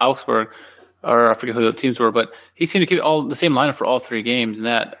Augsburg. Or I forget who the teams were, but he seemed to keep all the same lineup for all 3 games,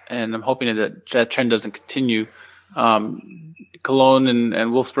 and I'm hoping that trend doesn't continue. Cologne and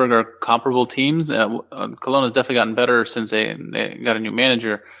Wolfsburg are comparable teams. Cologne has definitely gotten better since they got a new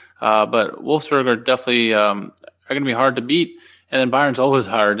manager, but Wolfsburg are definitely are going to be hard to beat. And then Bayern's always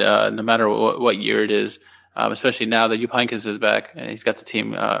hard, no matter what year it is, especially now that Jupp Heynckes is back and he's got the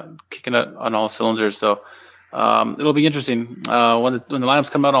team kicking it on all cylinders. So it'll be interesting when the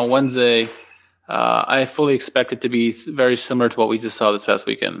lineups come out on Wednesday. I fully expect it to be very similar to what we just saw this past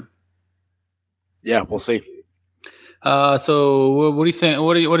weekend. Yeah, we'll see. So what do you think?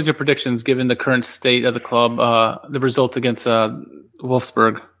 What is your predictions given the current state of the club, the results against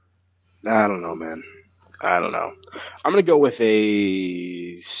Wolfsburg? I don't know, man. I don't know. I'm going to go with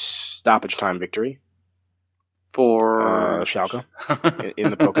a stoppage time victory for Schalke in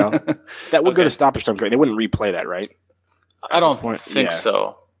the Pokal. That would go to stoppage time. They wouldn't replay that, right? I don't think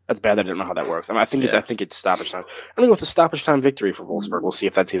so. That's bad. I didn't know how that works. I think it's stoppage time. I'm gonna go with a stoppage time victory for Wolfsburg. We'll see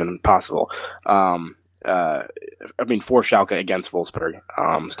if that's even possible. For Schalke against Wolfsburg.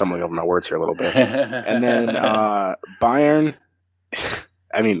 Stumbling over my words here a little bit. And then Bayern.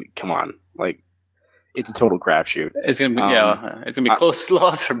 I mean, come on, like it's a total crapshoot. It's gonna be it's gonna be close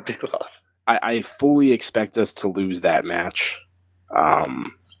loss or big loss. I fully expect us to lose that match,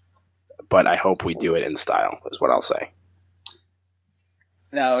 but I hope we do it in style. Is what I'll say.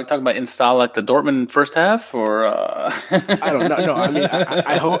 Now we're talking about in style like the Dortmund first half, or I don't know. No, I mean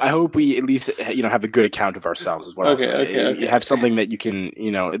I hope we at least have a good account of ourselves. Is what I'll say. Okay. Have something that you can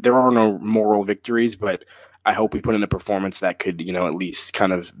there are no moral victories, but I hope we put in a performance that could at least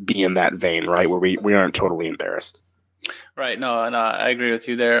kind of be in that vein, right, where we aren't totally embarrassed. Right. No, I agree with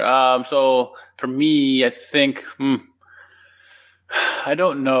you there. So for me, I think I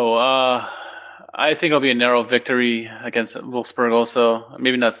don't know. I think it'll be a narrow victory against Wolfsburg also.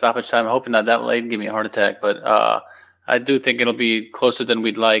 Maybe not stoppage time. I'm hoping not that late and give me a heart attack. But I do think it'll be closer than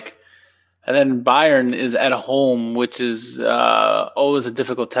we'd like. And then Bayern is at home, which is always a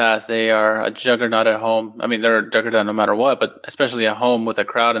difficult task. They are a juggernaut at home. I mean, they're a juggernaut no matter what, but especially at home with a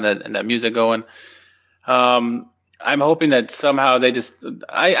crowd and that music going. I'm hoping that somehow they just –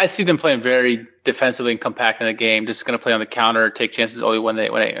 I see them playing very defensively and compact in the game, just going to play on the counter, take chances only when it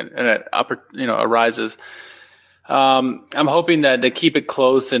arises. I'm hoping that they keep it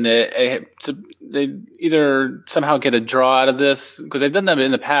close and they either somehow get a draw out of this, because they've done that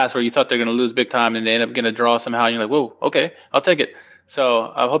in the past where you thought they're going to lose big time and they end up getting a draw somehow and you're like, whoa, okay, I'll take it.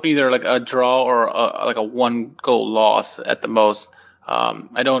 So I'm hoping either like a draw or like a 1-goal loss at the most.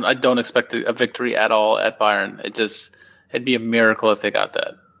 I don't expect a victory at all at Bayern. It'd be a miracle if they got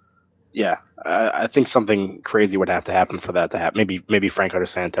that. Yeah, I think something crazy would have to happen for that to happen. Maybe Franco De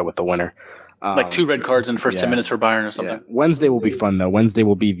Santa with the winner. Like 2 red cards in the first 10 minutes for Bayern or something. Yeah. Wednesday will be fun though. Wednesday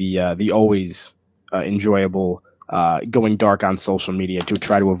will be the always enjoyable going dark on social media to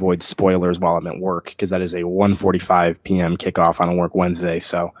try to avoid spoilers while I'm at work, because that is a 1:45 p.m. kickoff on a work Wednesday.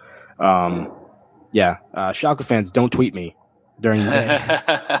 So, Schalke fans, don't tweet me during the day.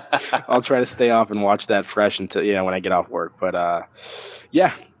 I'll try to stay off and watch that fresh until when I get off work. But a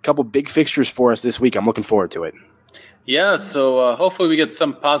couple big fixtures for us this week. I'm looking forward to it. Yeah, so hopefully we get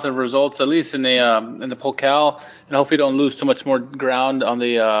some positive results, at least in the Pokal, and hopefully don't lose too much more ground on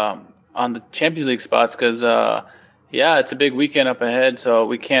the Champions League spots, because it's a big weekend up ahead. So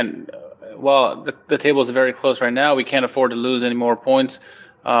we can't. The table is very close right now. We can't afford to lose any more points.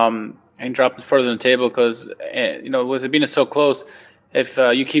 And drop further in the table, because with it being so close, if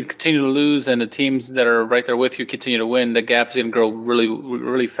you continue to lose and the teams that are right there with you continue to win, the gap's going to grow really,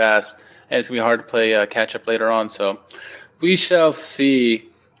 really fast, and it's going to be hard to play catch up later on. So we shall see.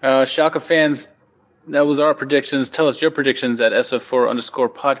 Schalke fans, that was our predictions. Tell us your predictions at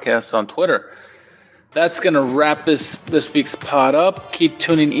SO4_podcast on Twitter. That's going to wrap this week's pod up. Keep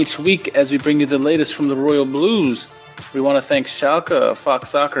tuning each week as we bring you the latest from the Royal Blues. We want to thank Schalke, Fox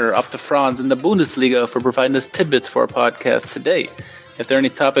Soccer, Up to Franz, and the Bundesliga for providing us tidbits for our podcast today. If there are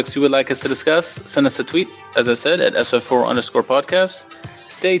any topics you would like us to discuss, send us a tweet, as I said, at SO4_podcast.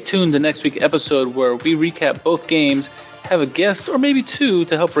 Stay tuned to next week's episode where we recap both games, have a guest or maybe 2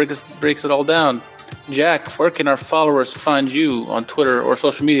 to help break it all down. Jack, where can our followers find you on Twitter or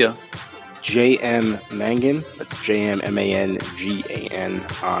social media? JM Mangan, that's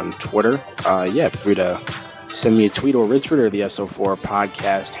JMMangan on Twitter. Feel free to send me a tweet, or Richard, or the SO4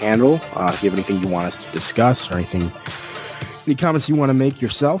 podcast handle if you have anything you want us to discuss or any comments you want to make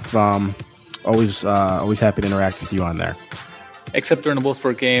yourself. Always happy to interact with you on there. Except during the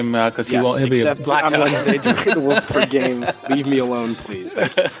Wolfsburg game, because he'll be a blackout. On Wednesday during the Wolfsburg game. Leave me alone, please.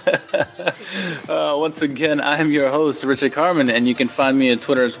 Once again, I'm your host, Richard Carmen, and you can find me on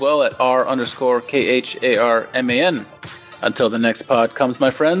Twitter as well at R_KHARMAN. Until the next pod comes, my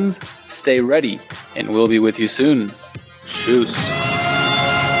friends, stay ready, and we'll be with you soon. Tschüss.